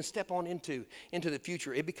hope that you can step on into the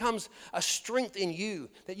future. It becomes a strength in you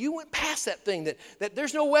that you went past that thing, that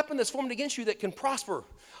there's no weapon that's formed against you that can prosper.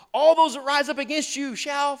 All those that rise up against you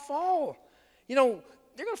shall fall. You know,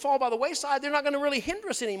 they're going to fall by the wayside. They're not going to really hinder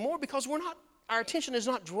us anymore because our attention is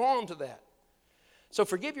not drawn to that. So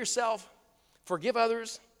forgive yourself, forgive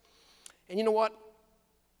others, and you know what?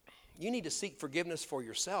 You need to seek forgiveness for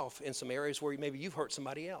yourself in some areas where maybe you've hurt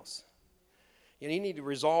somebody else. You need to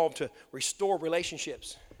resolve to restore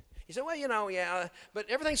relationships. You say, well, yeah, but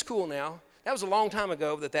everything's cool now. That was a long time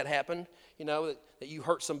ago that happened, that you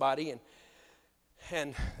hurt somebody,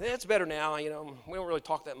 and it's better now, we don't really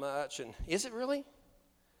talk that much. And is it really?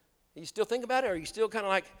 You still think about it? Or are you still kind of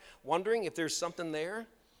like wondering if there's something there?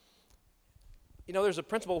 There's a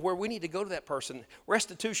principle where we need to go to that person.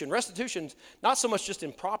 Restitution. Restitution's not so much just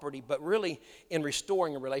in property, but really in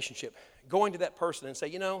restoring a relationship. Going to that person and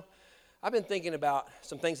say, I've been thinking about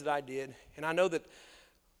some things that I did, and I know that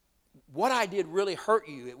what I did really hurt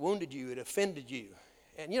you. It wounded you. It offended you.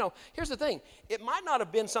 And, here's the thing. It might not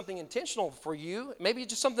have been something intentional for you. Maybe it's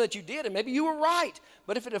just something that you did, and maybe you were right.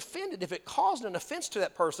 But if it caused an offense to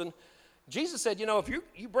that person, Jesus said, if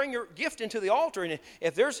you bring your gift into the altar, and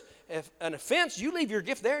if there's an offense, you leave your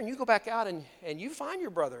gift there, and you go back out and you find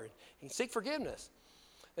your brother and seek forgiveness.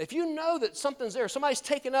 If you know that something's there, somebody's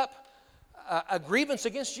taken up a grievance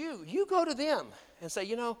against you, you go to them and say,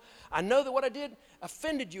 I know that what I did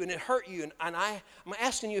offended you and it hurt you, and I'm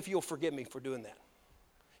asking you if you'll forgive me for doing that.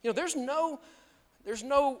 There's no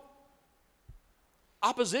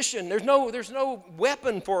opposition. There's no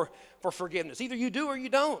weapon for forgiveness. Either you do or you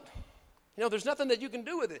don't. There's nothing that you can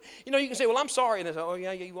do with it. You can say, well, I'm sorry. And they say, oh,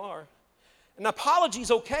 yeah, you are. An apology is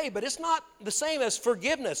okay, but it's not the same as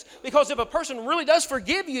forgiveness. Because if a person really does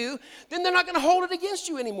forgive you, then they're not going to hold it against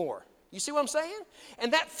you anymore. You see what I'm saying?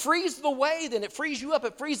 And that frees the way, then it frees you up.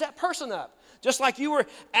 It frees that person up. Just like you were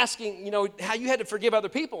asking, how you had to forgive other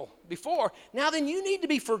people before. Now then you need to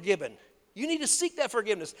be forgiven. You need to seek that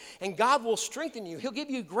forgiveness. And God will strengthen you. He'll give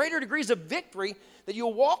you greater degrees of victory that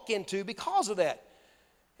you'll walk into because of that.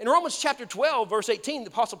 In Romans chapter 12, verse 18, the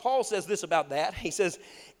Apostle Paul says this about that. He says,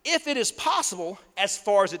 if it is possible, as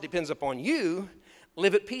far as it depends upon you,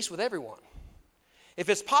 live at peace with everyone. If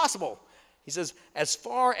it's possible, he says, as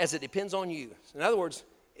far as it depends on you. In other words,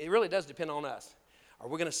 it really does depend on us. Are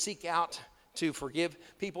we going to seek out to forgive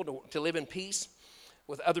people, to live in peace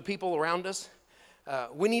with other people around us?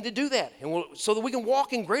 We need to do that so that we can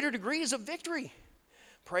walk in greater degrees of victory.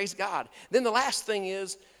 Praise God. Then the last thing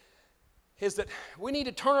is that we need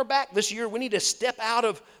to turn our back this year. We need to step out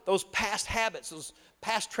of those past habits, those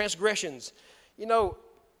past transgressions. The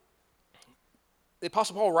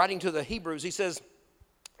Apostle Paul, writing to the Hebrews, he says,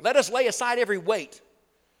 let us lay aside every weight.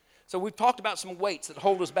 So we've talked about some weights that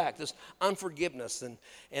hold us back, this unforgiveness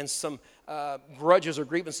and some grudges or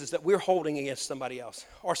grievances that we're holding against somebody else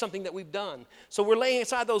or something that we've done. So we're laying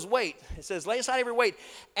aside those weights. It says, lay aside every weight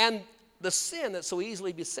and the sin that so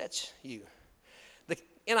easily besets you. The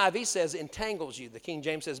NIV says entangles you. The King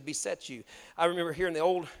James says besets you. I remember hearing the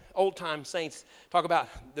old time saints talk about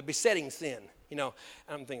the besetting sin.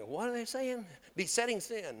 I'm thinking, what are they saying? Besetting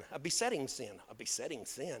sin, a besetting sin, a besetting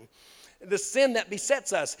sin. The sin that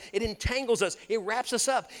besets us, it entangles us, it wraps us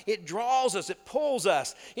up, it draws us, it pulls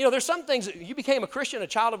us. There's some things, you became a Christian, a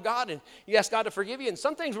child of God, and you asked God to forgive you, and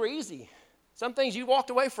some things were easy. Some things you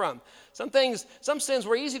walked away from. Some sins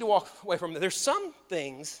were easy to walk away from. There's some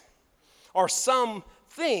things or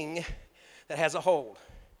something that has a hold.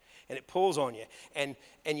 And it pulls on you, and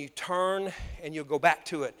you turn, and you'll go back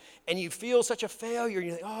to it, and you feel such a failure, and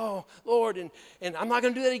you think, oh, Lord, and I'm not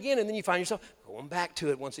going to do that again, and then you find yourself going back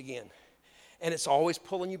to it once again, and it's always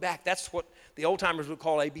pulling you back. That's what the old-timers would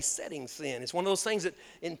call a besetting sin. It's one of those things that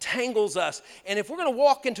entangles us, and if we're going to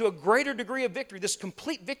walk into a greater degree of victory, this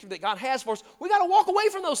complete victory that God has for us, we got to walk away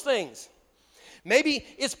from those things. Maybe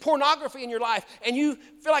it's pornography in your life, and you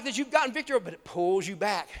feel like that you've gotten victory, but it pulls you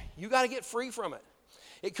back. You got to get free from it.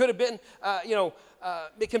 It could have been,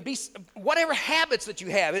 it can be whatever habits that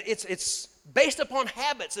you have. It's based upon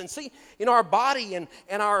habits. And see, our body and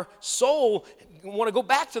our soul want to go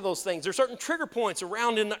back to those things. There's certain trigger points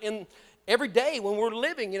around in every day when we're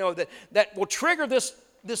living, that will trigger this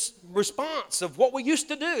response of what we used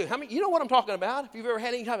to do. You know what I'm talking about? If you've ever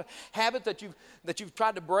had any kind of habit that you've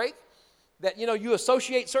tried to break, that you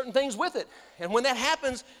associate certain things with it. And when that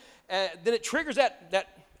happens, then it triggers that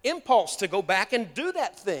impulse to go back and do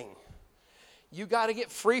that thing. You got to get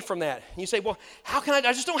free from that. And you say, well, how can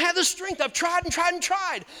I just don't have the strength. I've tried and tried and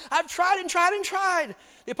tried. I've tried and tried and tried.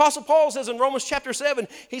 The Apostle Paul says in Romans chapter 7,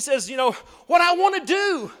 he says, what I want to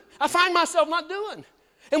do, I find myself not doing.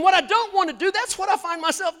 And what I don't want to do, that's what I find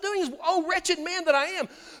myself doing is, oh, wretched man that I am,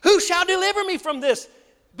 who shall deliver me from this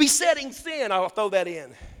besetting sin? I'll throw that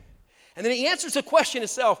in. And then he answers the question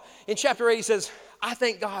itself in chapter 8. He says, I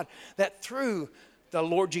thank God that through the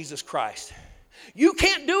Lord Jesus Christ. You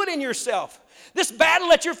can't do it in yourself. This battle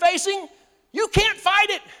that you're facing, you can't fight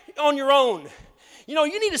it on your own.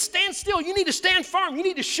 You need to stand still. You need to stand firm. You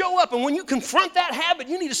need to show up. And when you confront that habit,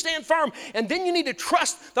 you need to stand firm. And then you need to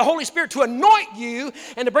trust the Holy Spirit to anoint you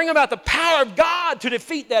and to bring about the power of God to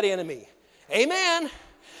defeat that enemy. Amen.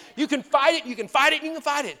 You can fight it. You can fight it. You can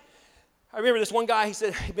fight it. I remember this one guy, he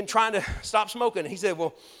said he'd been trying to stop smoking. He said,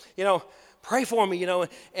 well, pray for me,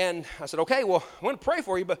 And I said, okay, well, I'm going to pray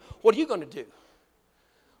for you, but what are you going to do?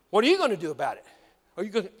 What are you going to do about it? Are you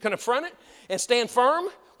going to confront it and stand firm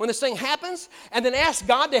when this thing happens and then ask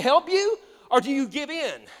God to help you? Or do you give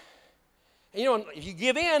in? And if you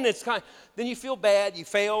give in, then you feel bad, you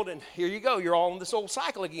failed, and here you go. You're all in this old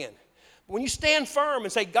cycle again. But when you stand firm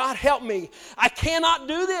and say, God, help me. I cannot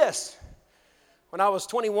do this. When I was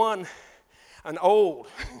 21, I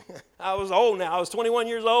was old now. I was 21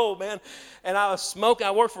 years old, man. And I was smoking.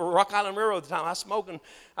 I worked for Rock Island Railroad at the time. I was smoking,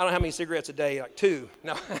 I don't know how many cigarettes a day, like 2.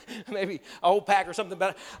 No, maybe a whole pack or something.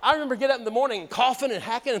 But I remember getting up in the morning and coughing and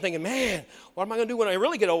hacking and thinking, man, what am I going to do when I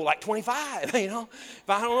really get old, like 25, If I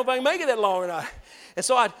don't know if I can make it that long or not. And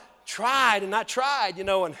so I tried, and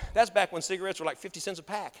and that's back when cigarettes were like 50 cents a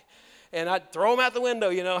pack. And I'd throw them out the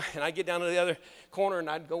window, and I'd get down to the other corner, and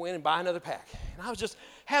I'd go in and buy another pack. And I was just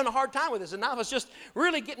having a hard time with this, and I was just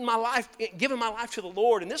really giving my life to the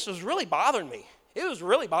Lord, and this was really bothering me. It was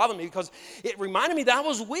really bothering me because it reminded me that I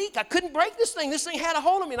was weak. I couldn't break this thing. This thing had a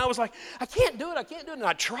hold of me, and I was like, I can't do it. And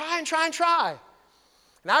I'd try and try and try.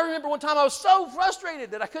 And I remember one time I was so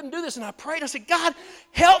frustrated that I couldn't do this, and I prayed. I said, God,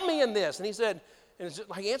 help me in this. And he said, and it's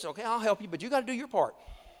like he answered, okay, I'll help you, but you got to do your part.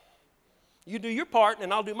 You do your part,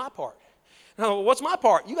 and I'll do my part. And I go, well, what's my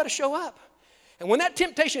part? You got to show up. And when that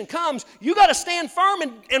temptation comes, you got to stand firm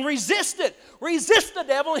and resist it. Resist the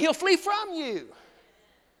devil, and he'll flee from you.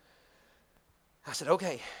 I said,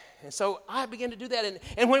 okay. And so I began to do that.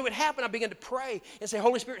 And when it would happen, I began to pray and say,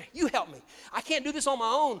 Holy Spirit, you help me. I can't do this on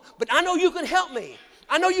my own, but I know you can help me.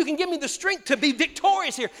 I know you can give me the strength to be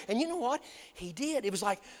victorious here. And you know what? He did. It was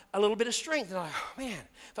like a little bit of strength. And I'm like, oh, man.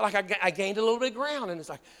 I felt like I gained a little bit of ground. And it's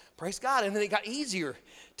like, praise God. And then it got easier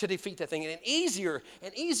to defeat that thing. And easier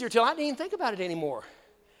till I didn't even think about it anymore.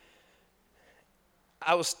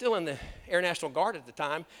 I was still in the Air National Guard at the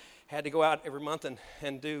time. Had to go out every month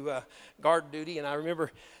and do guard duty. And I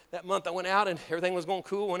remember that month I went out and everything was going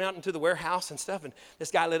cool. Went out into the warehouse and stuff. And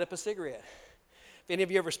this guy lit up a cigarette. If any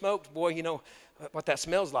of you ever smoked, boy, you know what that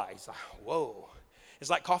smells like. It's like, whoa.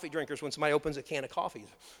 It's like coffee drinkers when somebody opens a can of coffee.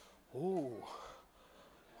 Ooh,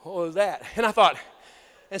 what was that? And I thought,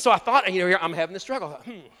 here I'm having this struggle. I thought,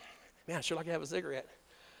 man, I sure like to have a cigarette.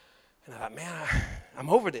 And I thought, man, I'm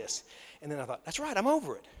over this. And then I thought, that's right, I'm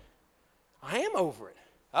over it. I am over it.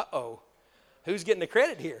 Uh-oh, who's getting the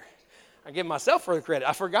credit here? I give myself for the credit.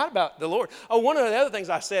 I forgot about the Lord. Oh, one of the other things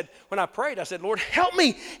I said when I prayed, I said, Lord, help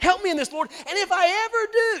me in this, Lord. And if I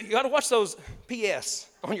ever do, you got to watch those PS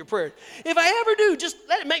on your prayer. If I ever do, just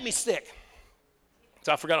let it make me sick.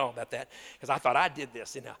 So I forgot all about that because I thought I did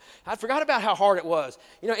this. I forgot about how hard it was.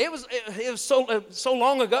 It was so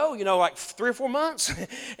long ago. Like 3 or 4 months,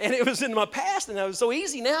 and it was in my past, and it was so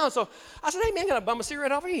easy now. So I said, "Hey man, can I bum a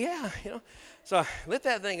cigarette over here?" Yeah, So I lit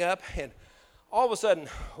that thing up, and all of a sudden,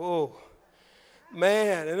 oh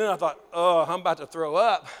man! And then I thought, oh, I'm about to throw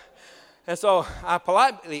up. And so I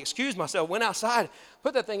politely excused myself, went outside,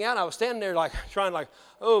 put that thing out, and I was standing there trying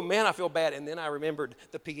oh man, I feel bad. And then I remembered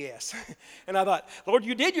the PS. And I thought, Lord,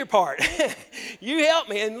 you did your part. You helped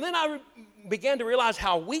me. And then I began to realize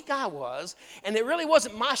how weak I was, and it really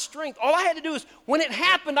wasn't my strength. All I had to do is, when it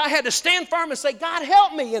happened, I had to stand firm and say, God,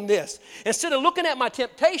 help me in this. Instead of looking at my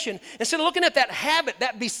temptation, instead of looking at that habit,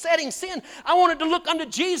 that besetting sin, I wanted to look unto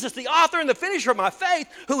Jesus, the author and the finisher of my faith,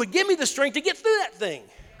 who would give me the strength to get through that thing.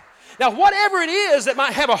 Now, whatever it is that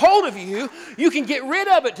might have a hold of you, you can get rid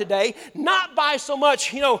of it today, not by so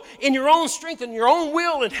much, in your own strength and your own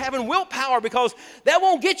will and having willpower, because that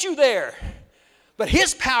won't get you there. But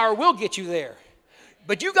His power will get you there.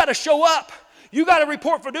 But you got to show up. You got to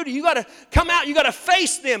report for duty. You got to come out. You got to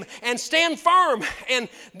face them and stand firm. And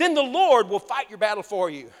then the Lord will fight your battle for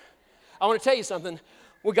you. I want to tell you something.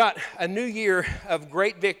 We got a new year of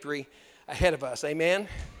great victory ahead of us. Amen?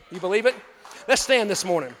 You believe it? Let's stand this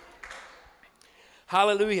morning.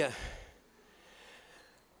 Hallelujah.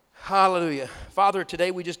 Hallelujah. Father,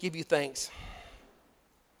 today we just give you thanks.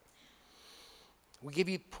 We give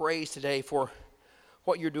you praise today for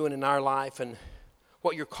what you're doing in our life and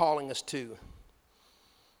what you're calling us to.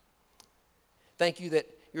 Thank you that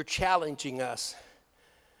you're challenging us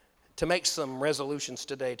to make some resolutions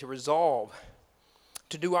today, to resolve,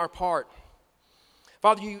 to do our part.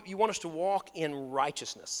 Father, you want us to walk in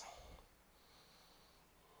righteousness.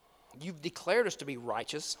 You've declared us to be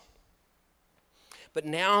righteous. But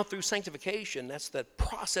now through sanctification, that's the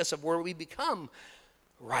process of where we become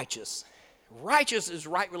righteous. Righteous is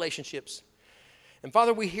right relationships. And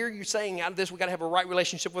Father, we hear you saying out of this, we got to have a right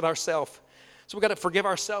relationship with ourselves. So we got to forgive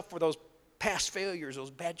ourselves for those past failures, those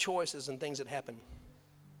bad choices and things that happen.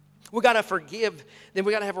 We got to forgive, then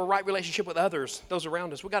we got to have a right relationship with others, those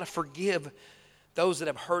around us. We got to forgive those that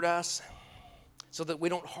have hurt us so that we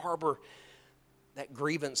don't harbor that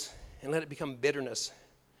grievance and let it become bitterness.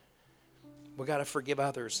 We got to forgive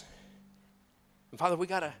others. And Father, we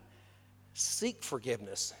got to seek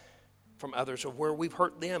forgiveness from others of where we've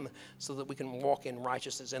hurt them so that we can walk in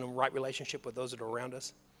righteousness and in right relationship with those that are around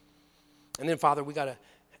us. And then, Father, we got to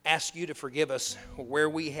ask you to forgive us where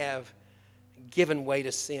we have given way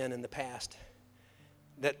to sin in the past.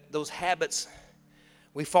 That those habits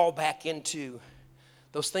we fall back into,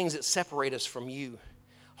 those things that separate us from you,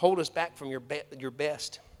 hold us back from your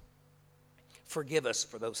best. Forgive us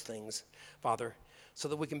for those things, Father, so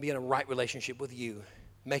that we can be in a right relationship with you,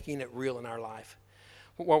 making it real in our life.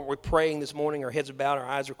 While we're praying this morning, our heads are bowed, our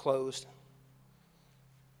eyes are closed.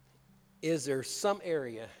 Is there some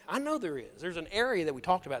area, I know there is, there's an area that we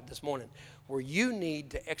talked about this morning where you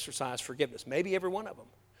need to exercise forgiveness, maybe every one of them.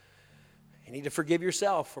 You need to forgive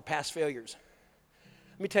yourself for past failures.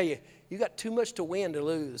 Let me tell you, you got too much to win to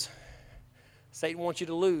lose. Satan wants you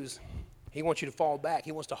to lose. He wants you to fall back.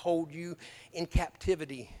 He wants to hold you in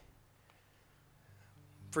captivity.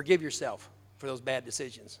 Forgive yourself for those bad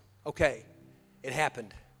decisions. Okay, it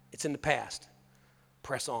happened. It's in the past.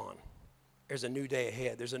 Press on. There's a new day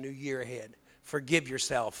ahead. There's a new year ahead. Forgive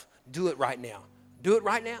yourself. Do it right now. Do it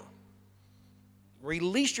right now.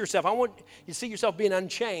 Release yourself. I want you to see yourself being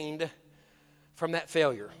unchained from that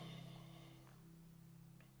failure.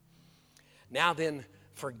 Now then,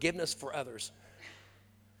 forgiveness for others.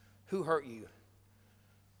 Who hurt you?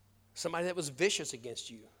 Somebody that was vicious against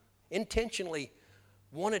you, intentionally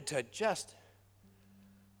wanted to just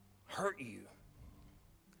hurt you.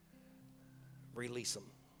 Release them.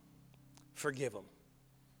 Forgive them.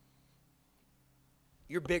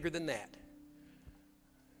 You're bigger than that.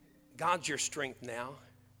 God's your strength now.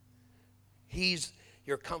 He's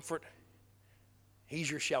your comfort. He's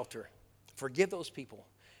your shelter. Forgive those people.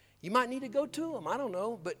 You might need to go to them. I don't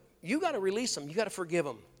know. But you got to release them. You got to forgive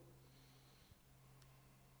them.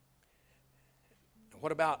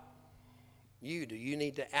 What about you? Do you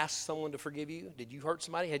need to ask someone to forgive you? Did you hurt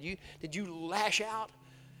somebody? Did you lash out?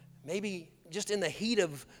 Maybe just in the heat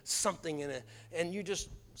of something and you just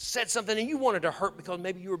said something and you wanted to hurt because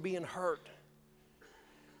maybe you were being hurt.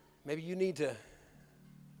 Maybe you need to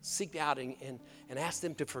seek out and ask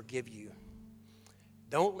them to forgive you.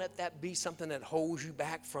 Don't let that be something that holds you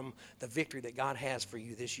back from the victory that God has for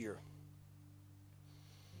you this year.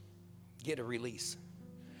 Get a release.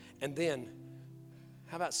 And then,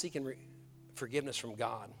 how about seeking forgiveness from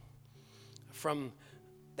God? From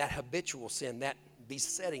that habitual sin, that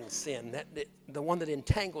besetting sin, that the one that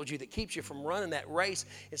entangles you, that keeps you from running that race.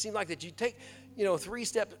 It seems like that you take,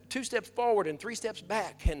 2 steps forward and 3 steps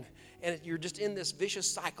back, and you're just in this vicious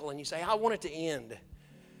cycle, and you say, I want it to end.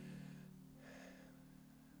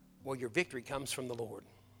 Well, your victory comes from the Lord.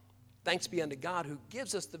 Thanks be unto God who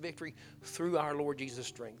gives us the victory through our Lord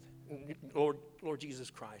Jesus' Lord Jesus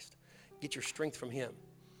Christ. Get your strength from Him.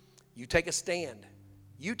 You take a stand.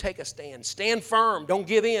 You take a stand. Stand firm. Don't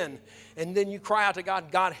give in. And then you cry out to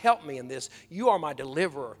God, God, help me in this. You are my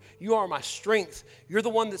deliverer. You are my strength. You're the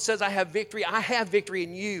one that says I have victory. I have victory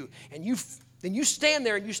in you. And then you stand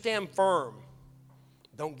there and you stand firm.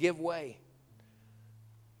 Don't give way.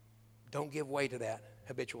 Don't give way to that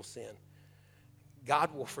habitual sin.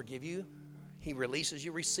 God will forgive you. He releases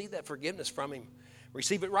you. Receive that forgiveness from Him.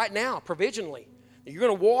 Receive it right now, provisionally. You're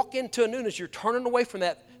going to walk into a newness. You're turning away from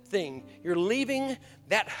that thing. You're leaving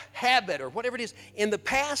that habit or whatever it is in the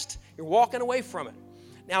past. You're walking away from it.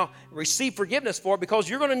 Now, receive forgiveness for it, because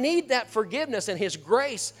you're going to need that forgiveness and His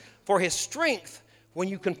grace for His strength when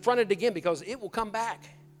you confront it again, because it will come back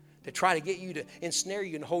to try to get you to ensnare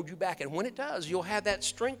you and hold you back. And when it does, you'll have that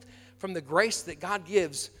strength from the grace that God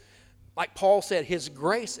gives. Like Paul said, His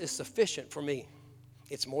grace is sufficient for me.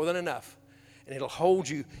 It's more than enough. And it'll hold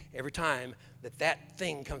you every time that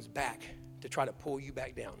thing comes back to try to pull you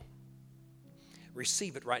back down.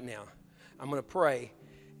 Receive it right now. I'm going to pray,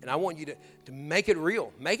 and I want you to make it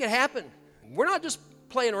real. Make it happen. We're not just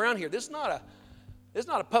playing around here. This is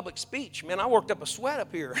not a public speech. Man, I worked up a sweat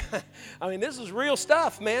up here. I mean, this is real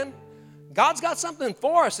stuff, man. God's got something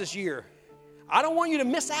for us this year. I don't want you to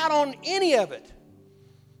miss out on any of it.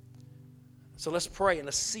 So let's pray and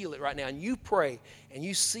let's seal it right now. And you pray and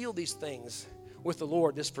you seal these things with the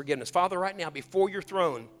Lord, this forgiveness. Father, right now, before your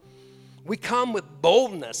throne, we come with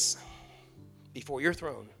boldness before your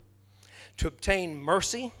throne to obtain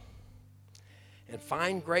mercy and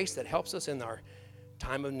find grace that helps us in our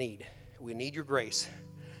time of need. We need your grace,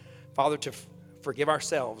 Father, to forgive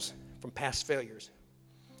ourselves from past failures,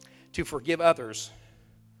 to forgive others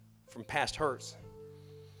from past hurts,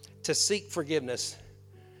 to seek forgiveness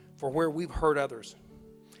for where we've hurt others,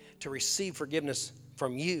 to receive forgiveness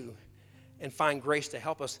from you, and find grace to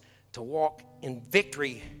help us to walk in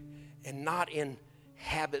victory and not in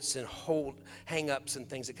habits and hang-ups and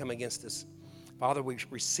things that come against us. Father, we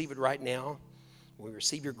receive it right now. We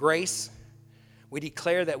receive your grace. We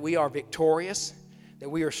declare that we are victorious, that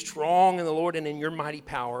we are strong in the Lord and in your mighty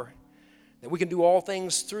power, that we can do all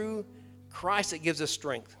things through Christ that gives us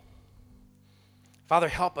strength. Father,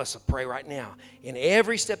 help us to pray right now. In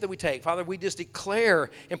every step that we take, Father, we just declare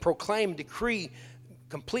and proclaim, decree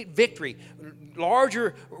complete victory,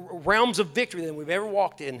 larger realms of victory than we've ever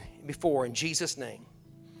walked in before, in Jesus' name.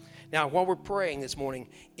 Now, while we're praying this morning,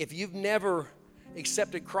 if you've never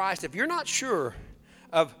accepted Christ, if you're not sure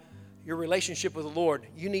of your relationship with the Lord,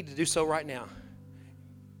 you need to do so right now.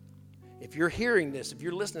 If you're hearing this, if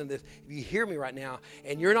you're listening to this, if you hear me right now,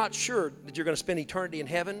 and you're not sure that you're going to spend eternity in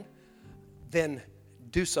heaven, then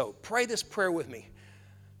do so. Pray this prayer with me.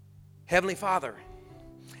 Heavenly Father,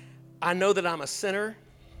 I know that I'm a sinner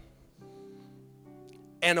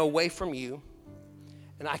and away from you,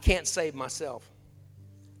 and I can't save myself.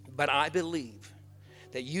 But I believe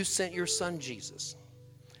that you sent your Son, Jesus,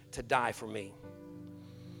 to die for me.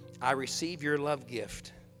 I receive your love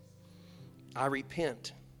gift. I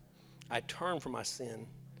repent. I turn from my sin.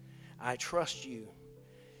 I trust you.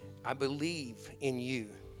 I believe in you.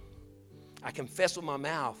 I confess with my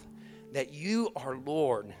mouth that you are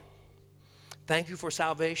Lord. Thank you for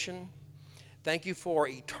salvation. Thank you for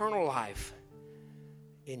eternal life.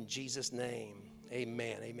 In Jesus' name,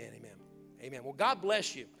 amen, amen, amen, amen. Well, God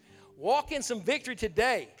bless you. Walk in some victory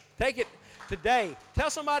today. Take it today. Tell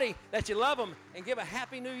somebody that you love them and give a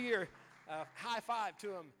happy new year high five to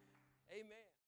them. Amen.